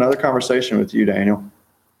forward to another conversation with you, Daniel.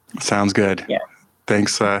 Sounds good. Yeah.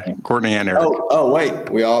 Thanks, Courtney and Eric. Oh,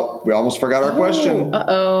 wait. We almost forgot our question.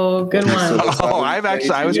 Good one.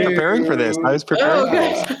 I was preparing for this.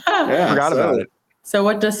 Forgot about it. So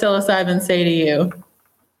what does psilocybin say to you?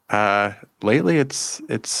 Lately it's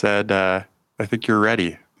said, I think you're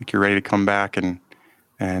ready. I think you're ready to come back and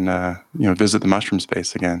visit the mushroom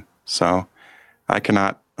space again. So I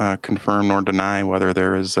cannot confirm nor deny whether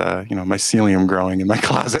there is mycelium growing in my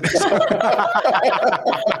closet.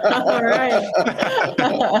 All right.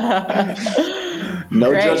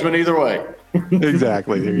 No judgment either way.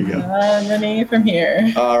 Exactly. There you go. Renee from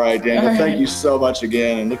here. All right, Daniel. Thank you so much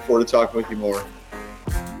again, and look forward to talking with you more.